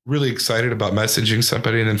 really excited about messaging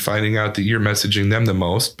somebody and then finding out that you're messaging them the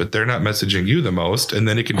most, but they're not messaging you the most. And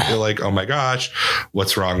then it can feel like, oh my gosh,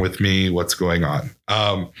 what's wrong with me? What's going on?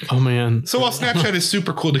 Oh man. So while Snapchat is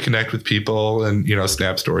super cool to connect with people and,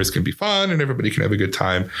 Snap stories can be fun and everybody can have a good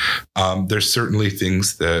time, there's certainly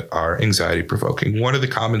things that are anxiety provoking. One of the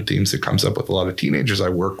common themes that comes up with a lot of teenagers I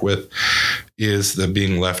work with is the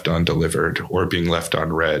being left undelivered or being left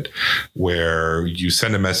unread, where you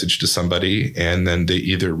send a message to somebody and then they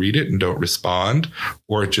either read it and don't respond,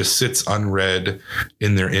 or it just sits unread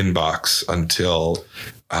in their inbox until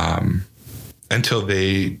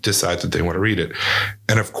they decide that they want to read it.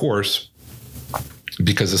 And of course,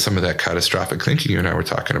 because of some of that catastrophic thinking you and I were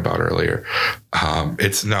talking about earlier,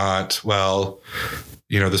 it's not,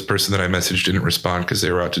 this person that I messaged didn't respond because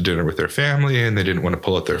they were out to dinner with their family and they didn't want to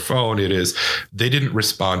pull out their phone. It is, they didn't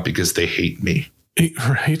respond because they hate me.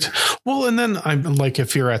 Right. Well, and then I'm like,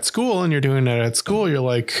 if you're at school and you're doing it at school, you're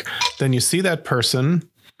like, then you see that person,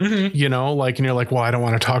 and you're like, well, I don't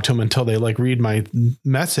want to talk to them until they read my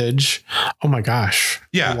message. Oh my gosh.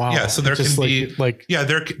 Yeah. Wow. Yeah. So there can be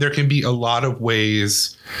there can be a lot of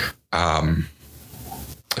ways,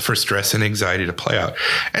 for stress and anxiety to play out.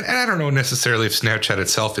 And I don't know necessarily if Snapchat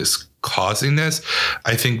itself is causing this.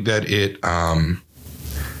 I think that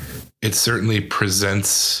it certainly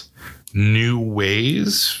presents new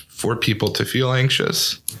ways for people to feel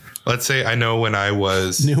anxious. Let's say, I know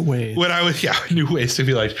new ways to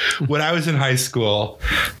feel like when I was in high school,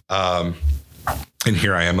 and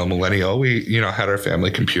here I am, a millennial. We, had our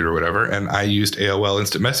family computer or whatever, and I used AOL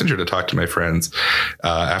Instant Messenger to talk to my friends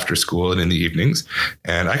after school and in the evenings.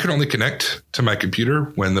 And I could only connect to my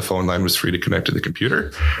computer when the phone line was free to connect to the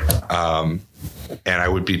computer. And I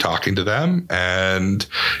would be talking to them. And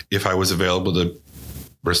if I was available to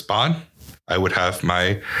respond, I would have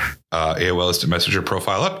my AOL Instant Messenger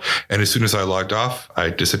profile up. And as soon as I logged off, I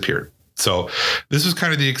disappeared. So this was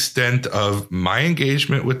kind of the extent of my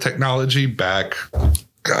engagement with technology back,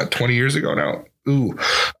 20 years ago now. Ooh.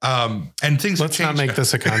 And things Let's not make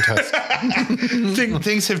this a contest.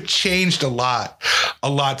 Things have changed a lot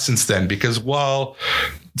since then, because while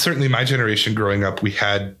certainly my generation growing up, we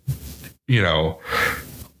had,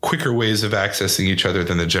 quicker ways of accessing each other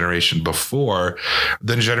than the generation before.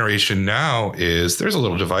 The generation now is there's a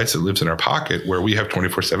little device that lives in our pocket where we have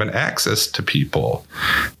 24/7 access to people.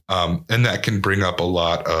 And that can bring up a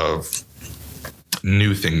lot of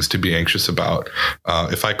new things to be anxious about.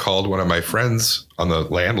 If I called one of my friends on the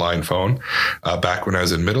landline phone back when I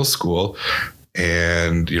was in middle school,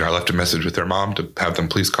 and, I left a message with their mom to have them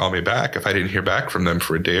please call me back. If I didn't hear back from them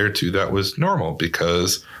for a day or two, that was normal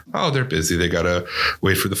because, they're busy. They got to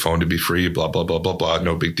wait for the phone to be free, blah, blah, blah, blah, blah.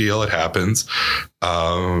 No big deal. It happens.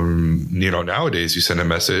 Nowadays you send a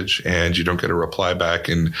message and you don't get a reply back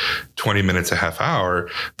in 20 minutes, a half hour.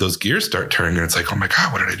 Those gears start turning and it's like, oh my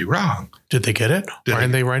God, what did I do wrong? Did they get it? Why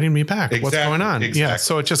aren't they writing me back? Exactly, what's going on? Exactly. Yeah.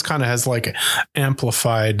 So it just kind of has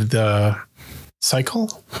amplified the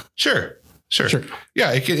cycle. Sure.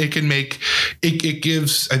 Yeah, it can make it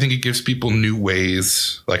gives, I think it gives people new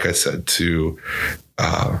ways, like I said, to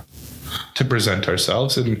present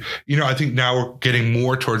ourselves. And, I think now we're getting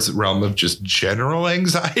more towards the realm of just general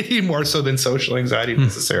anxiety, more so than social anxiety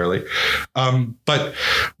necessarily. But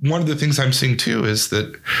one of the things I'm seeing too is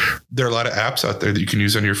that there are a lot of apps out there that you can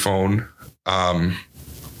use on your phone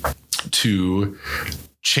to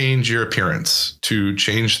change your appearance, to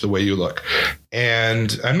change the way you look.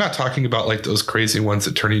 And I'm not talking about those crazy ones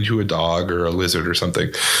that turn into a dog or a lizard or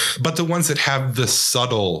something, but the ones that have the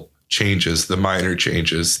subtle changes, the minor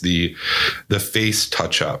changes, the face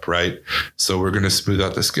touch up, right? So we're going to smooth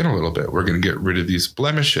out the skin a little bit. We're going to get rid of these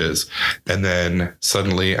blemishes. And then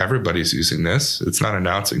suddenly everybody's using this. It's not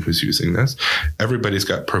announcing who's using this. Everybody's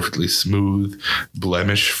got perfectly smooth,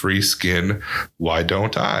 blemish-free skin. Why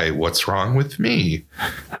don't I? What's wrong with me?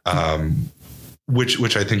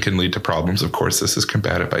 Which I think can lead to problems. Of course, this is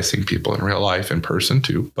combated by seeing people in real life, in person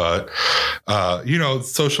too. But,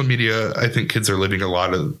 social media, I think kids are living a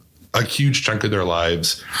lot of a huge chunk of their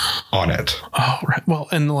lives on it. Oh, right. Well,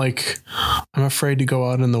 and like, I'm afraid to go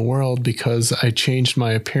out in the world because I changed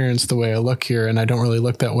my appearance the way I look here, and I don't really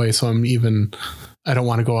look that way. So I don't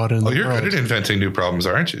want to go out in the world. You're good at inventing new problems,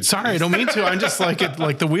 aren't you? Sorry, I don't mean to. I'm just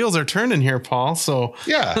like the wheels are turning here, Paul. So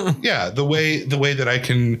yeah. The way that I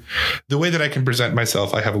can present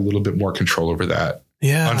myself, I have a little bit more control over that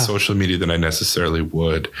on social media than I necessarily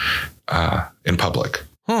would in public.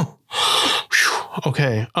 Huh.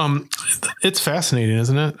 Okay. It's fascinating,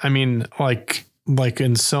 isn't it? I mean, like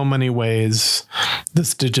in so many ways,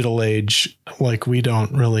 this digital age, like we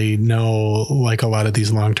don't really know like a lot of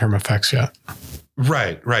these long-term effects yet.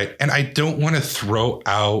 Right. And I don't want to throw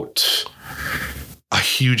out a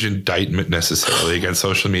huge indictment necessarily against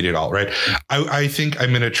social media at all, right? I think I'm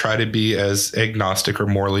going to try to be as agnostic or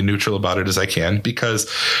morally neutral about it as I can,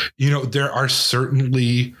 because, there are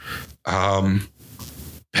certainly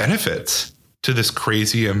benefits to this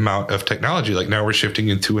crazy amount of technology. Like now we're shifting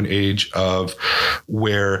into an age of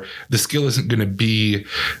where the skill isn't going to be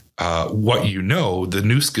what the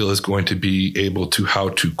new skill is going to be able to how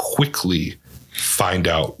to quickly find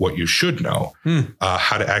out what you should know,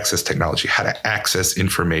 how to access technology, how to access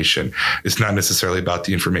information. It's not necessarily about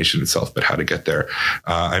the information itself, but how to get there.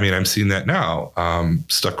 I'm seeing that now.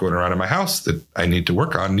 Stuff going around in my house that I need to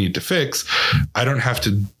work on, need to fix. I don't have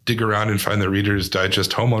to dig around and find the Reader's Digest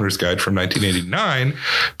Homeowner's Guide from 1989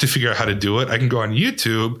 to figure out how to do it. I can go on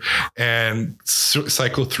YouTube and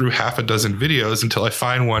cycle through half a dozen videos until I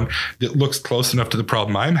find one that looks close enough to the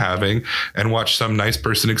problem I'm having and watch some nice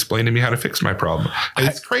person explain to me how to fix my problem.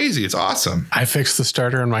 It's crazy. It's awesome. I fixed the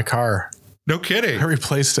starter in my car. No kidding. I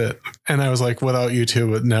replaced it. And I was like, without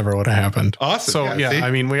YouTube, it never would have happened. Awesome. So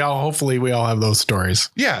hopefully we all have those stories.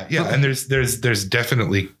 Yeah. And there's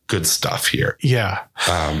definitely good stuff here. Yeah.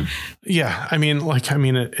 We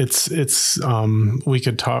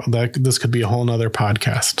could talk this could be a whole nother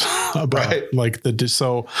podcast about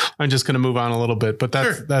so I'm just going to move on a little bit, but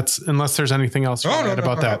that's unless there's anything else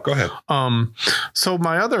about that. Go ahead. So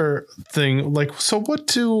my other thing,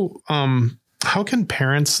 how can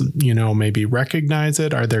parents, maybe recognize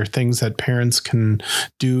it? Are there things that parents can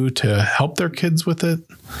do to help their kids with it?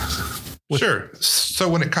 Sure. So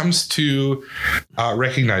when it comes to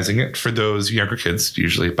recognizing it for those younger kids,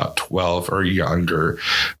 usually about 12 or younger,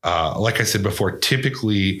 like I said before,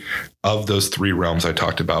 typically of those three realms I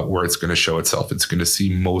talked about where it's going to show itself, it's going to see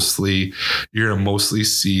you're going to mostly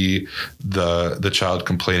see the child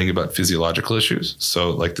complaining about physiological issues. So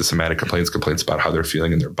like the somatic complaints about how they're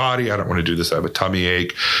feeling in their body. I don't want to do this. I have a tummy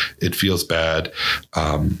ache. It feels bad.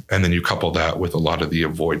 And then you couple that with a lot of the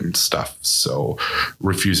avoidance stuff. So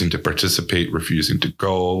refusing to participate, refusing to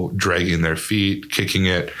go, dragging their feet, kicking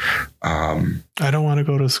it. I don't want to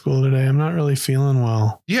go to school today. I'm not really feeling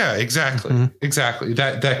well. Yeah, exactly. Mm-hmm. Exactly.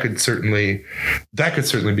 That could certainly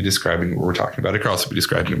be describing what we're talking about. It could also be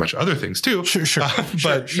describing a bunch of other things too. Sure.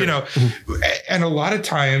 But and a lot of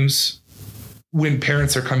times when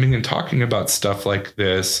parents are coming and talking about stuff like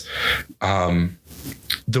this,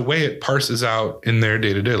 the way it parses out in their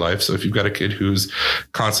day-to-day life. So if you've got a kid who's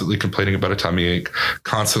constantly complaining about a tummy ache,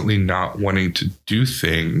 constantly not wanting to do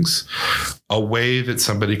things, a way that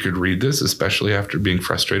somebody could read this, especially after being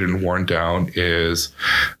frustrated and worn down, is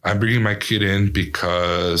I'm bringing my kid in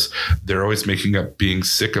because they're always making up being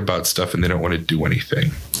sick about stuff and they don't want to do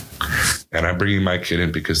anything. And I'm bringing my kid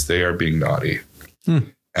in because they are being naughty.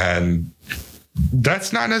 And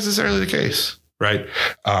that's not necessarily the case. Right.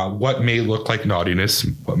 What may look like naughtiness,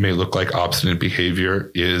 what may look like obstinate behavior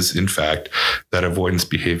is, in fact, that avoidance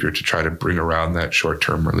behavior to try to bring around that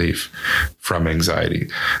short-term relief from anxiety.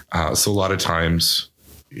 So a lot of times,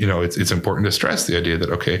 it's important to stress the idea that,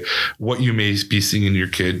 okay, what you may be seeing in your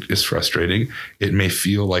kid is frustrating. It may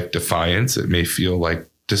feel like defiance. It may feel like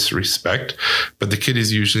disrespect, but the kid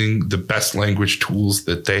is using the best language tools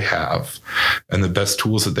that they have and the best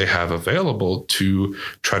tools that they have available to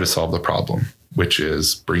try to solve the problem, which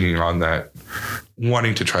is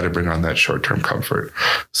wanting to try to bring on that short-term comfort.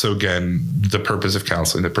 So again, the purpose of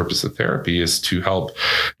counseling, the purpose of therapy is to help,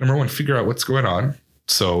 number one, figure out what's going on.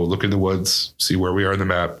 So look in the woods, see where we are on the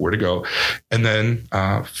map, where to go, and then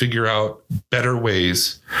figure out better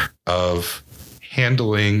ways of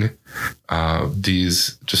handling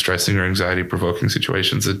these distressing or anxiety-provoking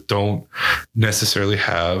situations that don't necessarily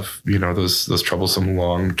have, those troublesome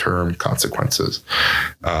long-term consequences.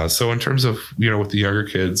 So in terms of, with the younger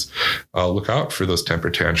kids, look out for those temper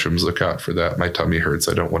tantrums, look out for that, my tummy hurts,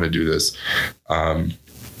 I don't want to do this.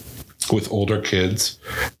 With older kids,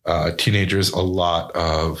 teenagers, a lot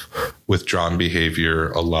of withdrawn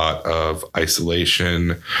behavior, a lot of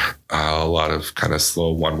isolation, a lot of kind of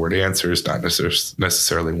slow one-word answers, not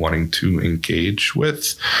necessarily wanting to engage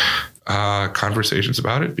with conversations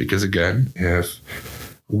about it. Because again, if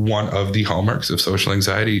one of the hallmarks of social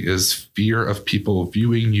anxiety is fear of people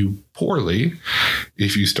viewing you poorly,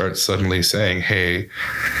 if you start suddenly saying, hey,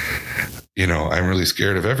 I'm really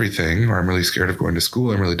scared of everything, or I'm really scared of going to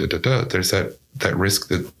school, I'm really there's that risk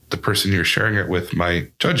that the person you're sharing it with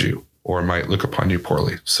might judge you or might look upon you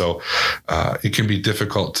poorly. So it can be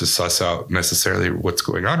difficult to suss out necessarily what's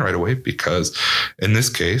going on right away, because in this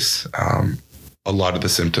case, a lot of the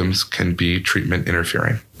symptoms can be treatment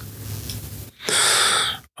interfering.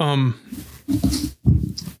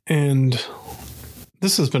 And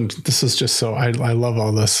this is just so, I love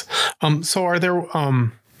all this. So are there,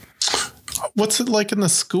 what's it like in the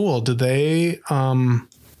school? Do they,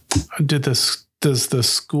 does the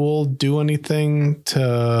school do anything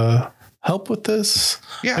to help with this?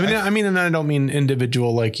 Yeah. I mean, and I don't mean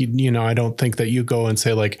individual, like, I don't think that you go and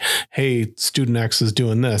say like, hey, student X is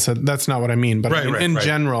doing this. That's not what I mean. But in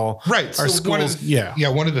general, right. Our so schools,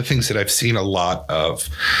 one of the things that I've seen a lot of,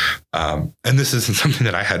 and this isn't something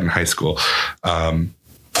that I had in high school.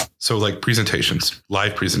 So like presentations,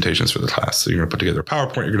 live presentations for the class. So you're going to put together a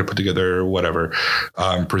PowerPoint, you're going to put together whatever,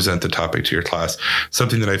 present the topic to your class.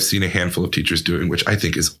 Something that I've seen a handful of teachers doing, which I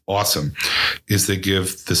think is awesome, is they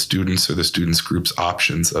give the students or the students groups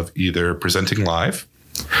options of either presenting live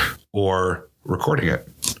or recording it.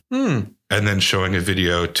 And then showing a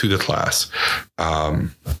video to the class.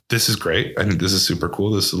 This is great. I think this is super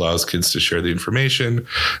cool. This allows kids to share the information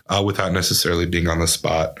without necessarily being on the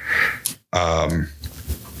spot.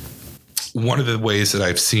 One of the ways that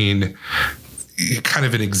I've seen kind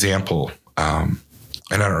of an example, and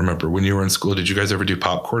I don't remember, when you were in school, did you guys ever do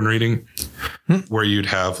popcorn reading? Where you'd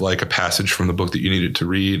have like a passage from the book that you needed to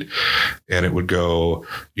read, and it would go,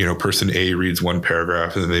 person A reads one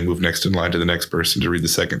paragraph, and then they move next in line to the next person to read the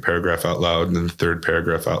second paragraph out loud, and then the third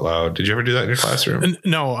paragraph out loud. Did you ever do that in your classroom?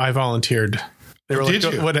 No, I volunteered. They were like,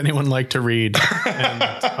 would anyone like to read?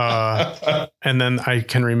 And then I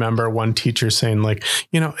can remember one teacher saying like,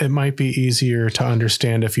 it might be easier to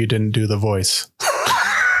understand if you didn't do the voice.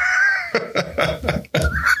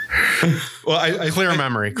 Well, clear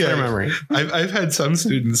memory. I've had some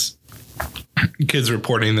students, kids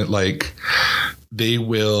reporting that like they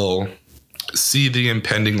will see the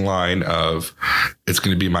impending line of it's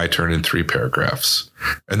going to be my turn in 3 paragraphs,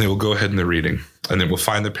 and they will go ahead in the reading, and they will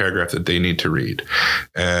find the paragraph that they need to read.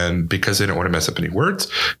 And because they don't want to mess up any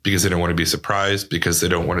words, because they don't want to be surprised, because they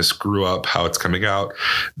don't want to screw up how it's coming out,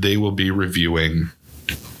 they will be reviewing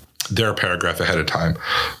their paragraph ahead of time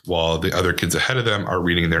while the other kids ahead of them are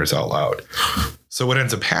reading theirs out loud. So what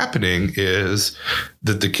ends up happening is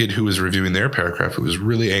that the kid who was reviewing their paragraph, who was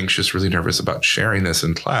really anxious, really nervous about sharing this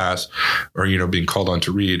in class or, being called on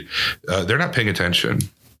to read, they're not paying attention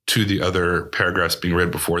to the other paragraphs being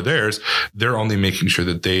read before theirs. They're only making sure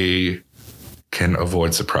that they can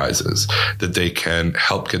avoid surprises, that they can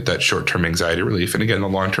help get that short-term anxiety relief. And again, the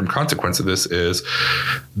long-term consequence of this is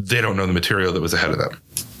they don't know the material that was ahead of them.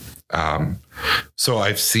 So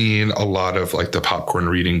I've seen a lot of like the popcorn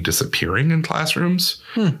reading disappearing in classrooms,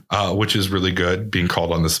 which is really good. Being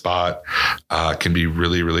called on the spot can be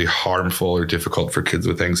really, really harmful or difficult for kids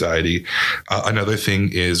with anxiety. Another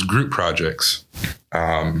thing is group projects.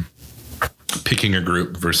 Picking a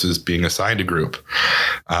group versus being assigned a group.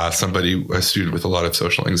 A student with a lot of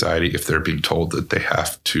social anxiety, if they're being told that they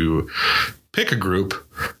have to pick a group,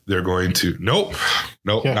 they're going to, nope,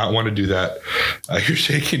 not want to do that. You're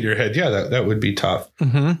shaking your head. Yeah, that would be tough.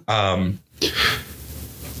 Though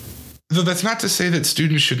that's not to say that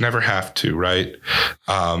students should never have to, right?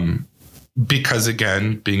 Because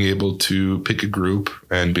again, being able to pick a group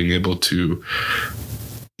and being able to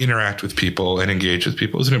interact with people and engage with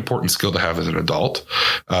people is an important skill to have as an adult.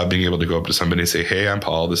 Being able to go up to somebody and say, hey, I'm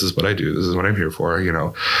Paul. This is what I do. This is what I'm here for.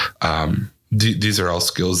 These are all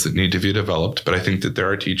skills that need to be developed. But I think that there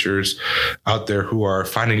are teachers out there who are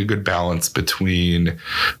finding a good balance between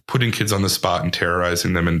putting kids on the spot and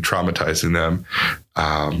terrorizing them and traumatizing them.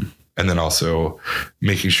 And then also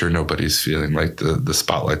making sure nobody's feeling like the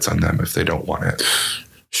spotlight's on them if they don't want it.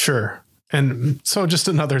 Sure. And so just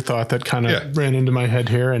another thought that kind of ran into my head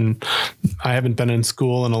here, and I haven't been in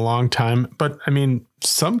school in a long time, but I mean,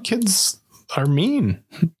 some kids are mean,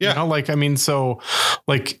 so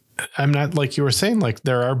like, I'm not, like you were saying, like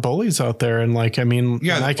there are bullies out there, and like, I mean,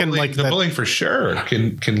 yeah, I can bullying, like the bullying for sure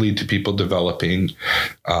can lead to people developing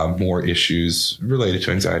more issues related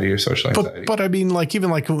to anxiety or social anxiety. But I mean, like, even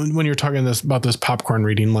like when you're talking about this popcorn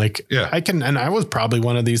reading, like, Yeah. and I was probably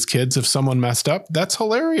one of these kids. If someone messed up, that's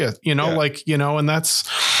hilarious, like, and that's,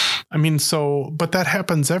 I mean, but that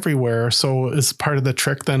happens everywhere. So is part of the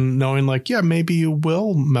trick then knowing like, yeah, maybe you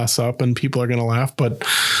will mess up and people are going to laugh, but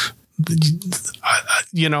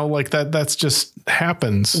like that's just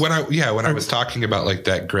happens. When I was talking about like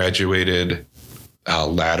that graduated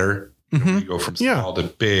ladder, we go from small to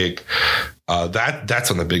big, that's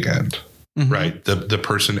on the big end, right? The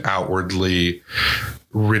person outwardly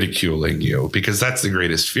ridiculing you, because that's the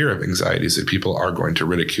greatest fear of anxiety, is that people are going to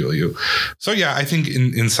ridicule you. So yeah, I think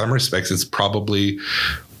in some respects it's probably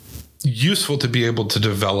useful to be able to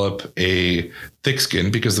develop a thick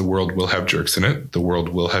skin, because the world will have jerks in it. The world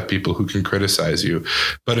will have people who can criticize you.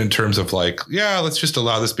 But in terms of like, yeah, let's just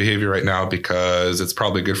allow this behavior right now because it's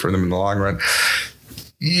probably good for them in the long run.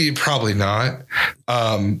 Yeah, probably not.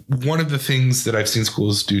 One of the things that I've seen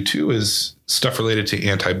schools do too is stuff related to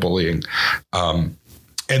anti-bullying. And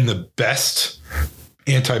the best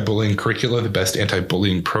anti-bullying curricula, the best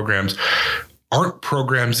anti-bullying programs aren't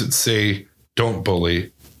programs that say, don't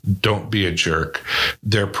bully, don't be a jerk.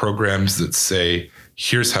 They're programs that say,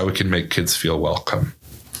 here's how we can make kids feel welcome.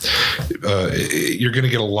 You're going to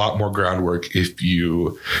get a lot more groundwork if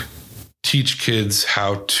you teach kids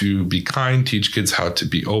how to be kind, teach kids how to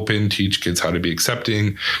be open, teach kids how to be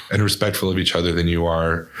accepting and respectful of each other than you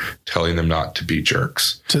are telling them not to be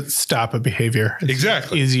jerks. To stop a behavior. It's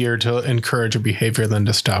exactly. Easier to encourage a behavior than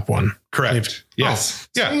to stop one. Correct. Yes.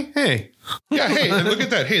 Oh, yeah. Hey. Yeah. Hey, and look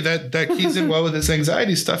at that. Hey, that keys in well with this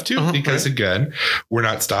anxiety stuff too, because again, we're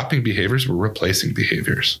not stopping behaviors, we're replacing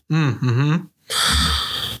behaviors. Mm-hmm.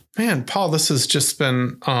 Man, Paul, this has just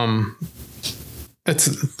been,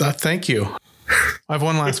 thank you. I have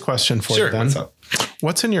one last question for you then.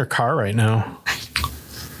 What's in your car right now?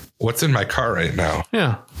 What's in my car right now?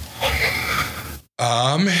 Yeah.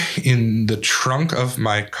 In the trunk of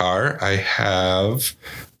my car, I have,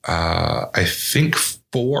 I think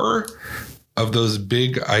 4 of those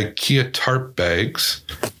big IKEA tarp bags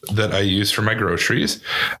that I use for my groceries.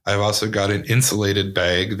 I've also got an insulated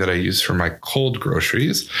bag that I use for my cold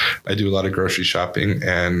groceries. I do a lot of grocery shopping,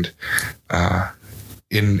 and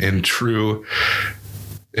in true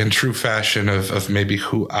fashion of maybe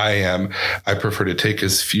who I am, I prefer to take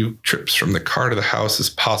as few trips from the car to the house as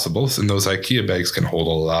possible. And those IKEA bags can hold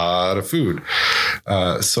a lot of food.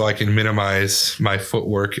 So I can minimize my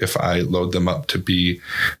footwork if I load them up to be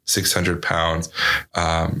 600 pounds.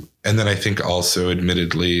 And then I think also,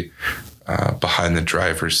 admittedly, behind the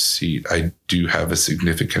driver's seat, I do have a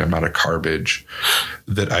significant amount of garbage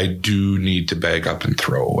that I do need to bag up and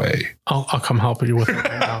throw away. I'll come help you with it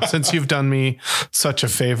right now. Since you've done me such a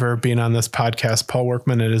favor being on this podcast, Paul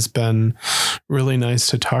Workman, it has been really nice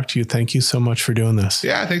to talk to you. Thank you so much for doing this.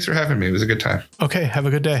 Yeah, thanks for having me. It was a good time. Okay, have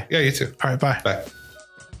a good day. Yeah, you too. All right, bye. Bye.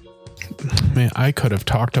 Man, I could have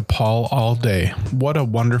talked to Paul all day. What a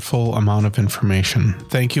wonderful amount of information.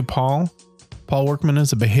 Thank you, Paul. Paul Workman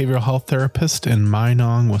is a behavioral health therapist in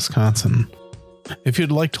Minong, Wisconsin. If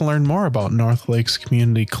you'd like to learn more about North Lakes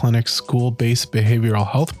Community Clinic's school-based behavioral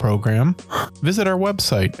health program, visit our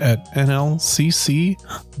website at nlccwi.org.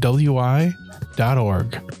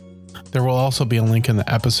 There will also be a link in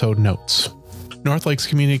the episode notes. North Lakes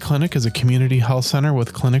Community Clinic is a community health center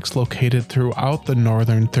with clinics located throughout the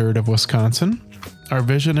northern third of Wisconsin. Our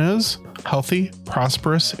vision is healthy,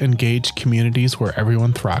 prosperous, engaged communities where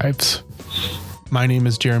everyone thrives. My name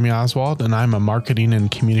is Jeremy Oswald, and I'm a marketing and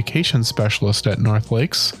communications specialist at North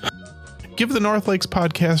Lakes. Give the North Lakes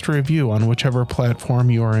podcast a review on whichever platform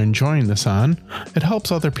you are enjoying this on. It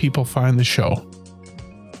helps other people find the show.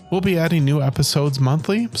 We'll be adding new episodes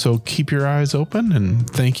monthly, so keep your eyes open, and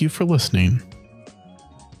thank you for listening.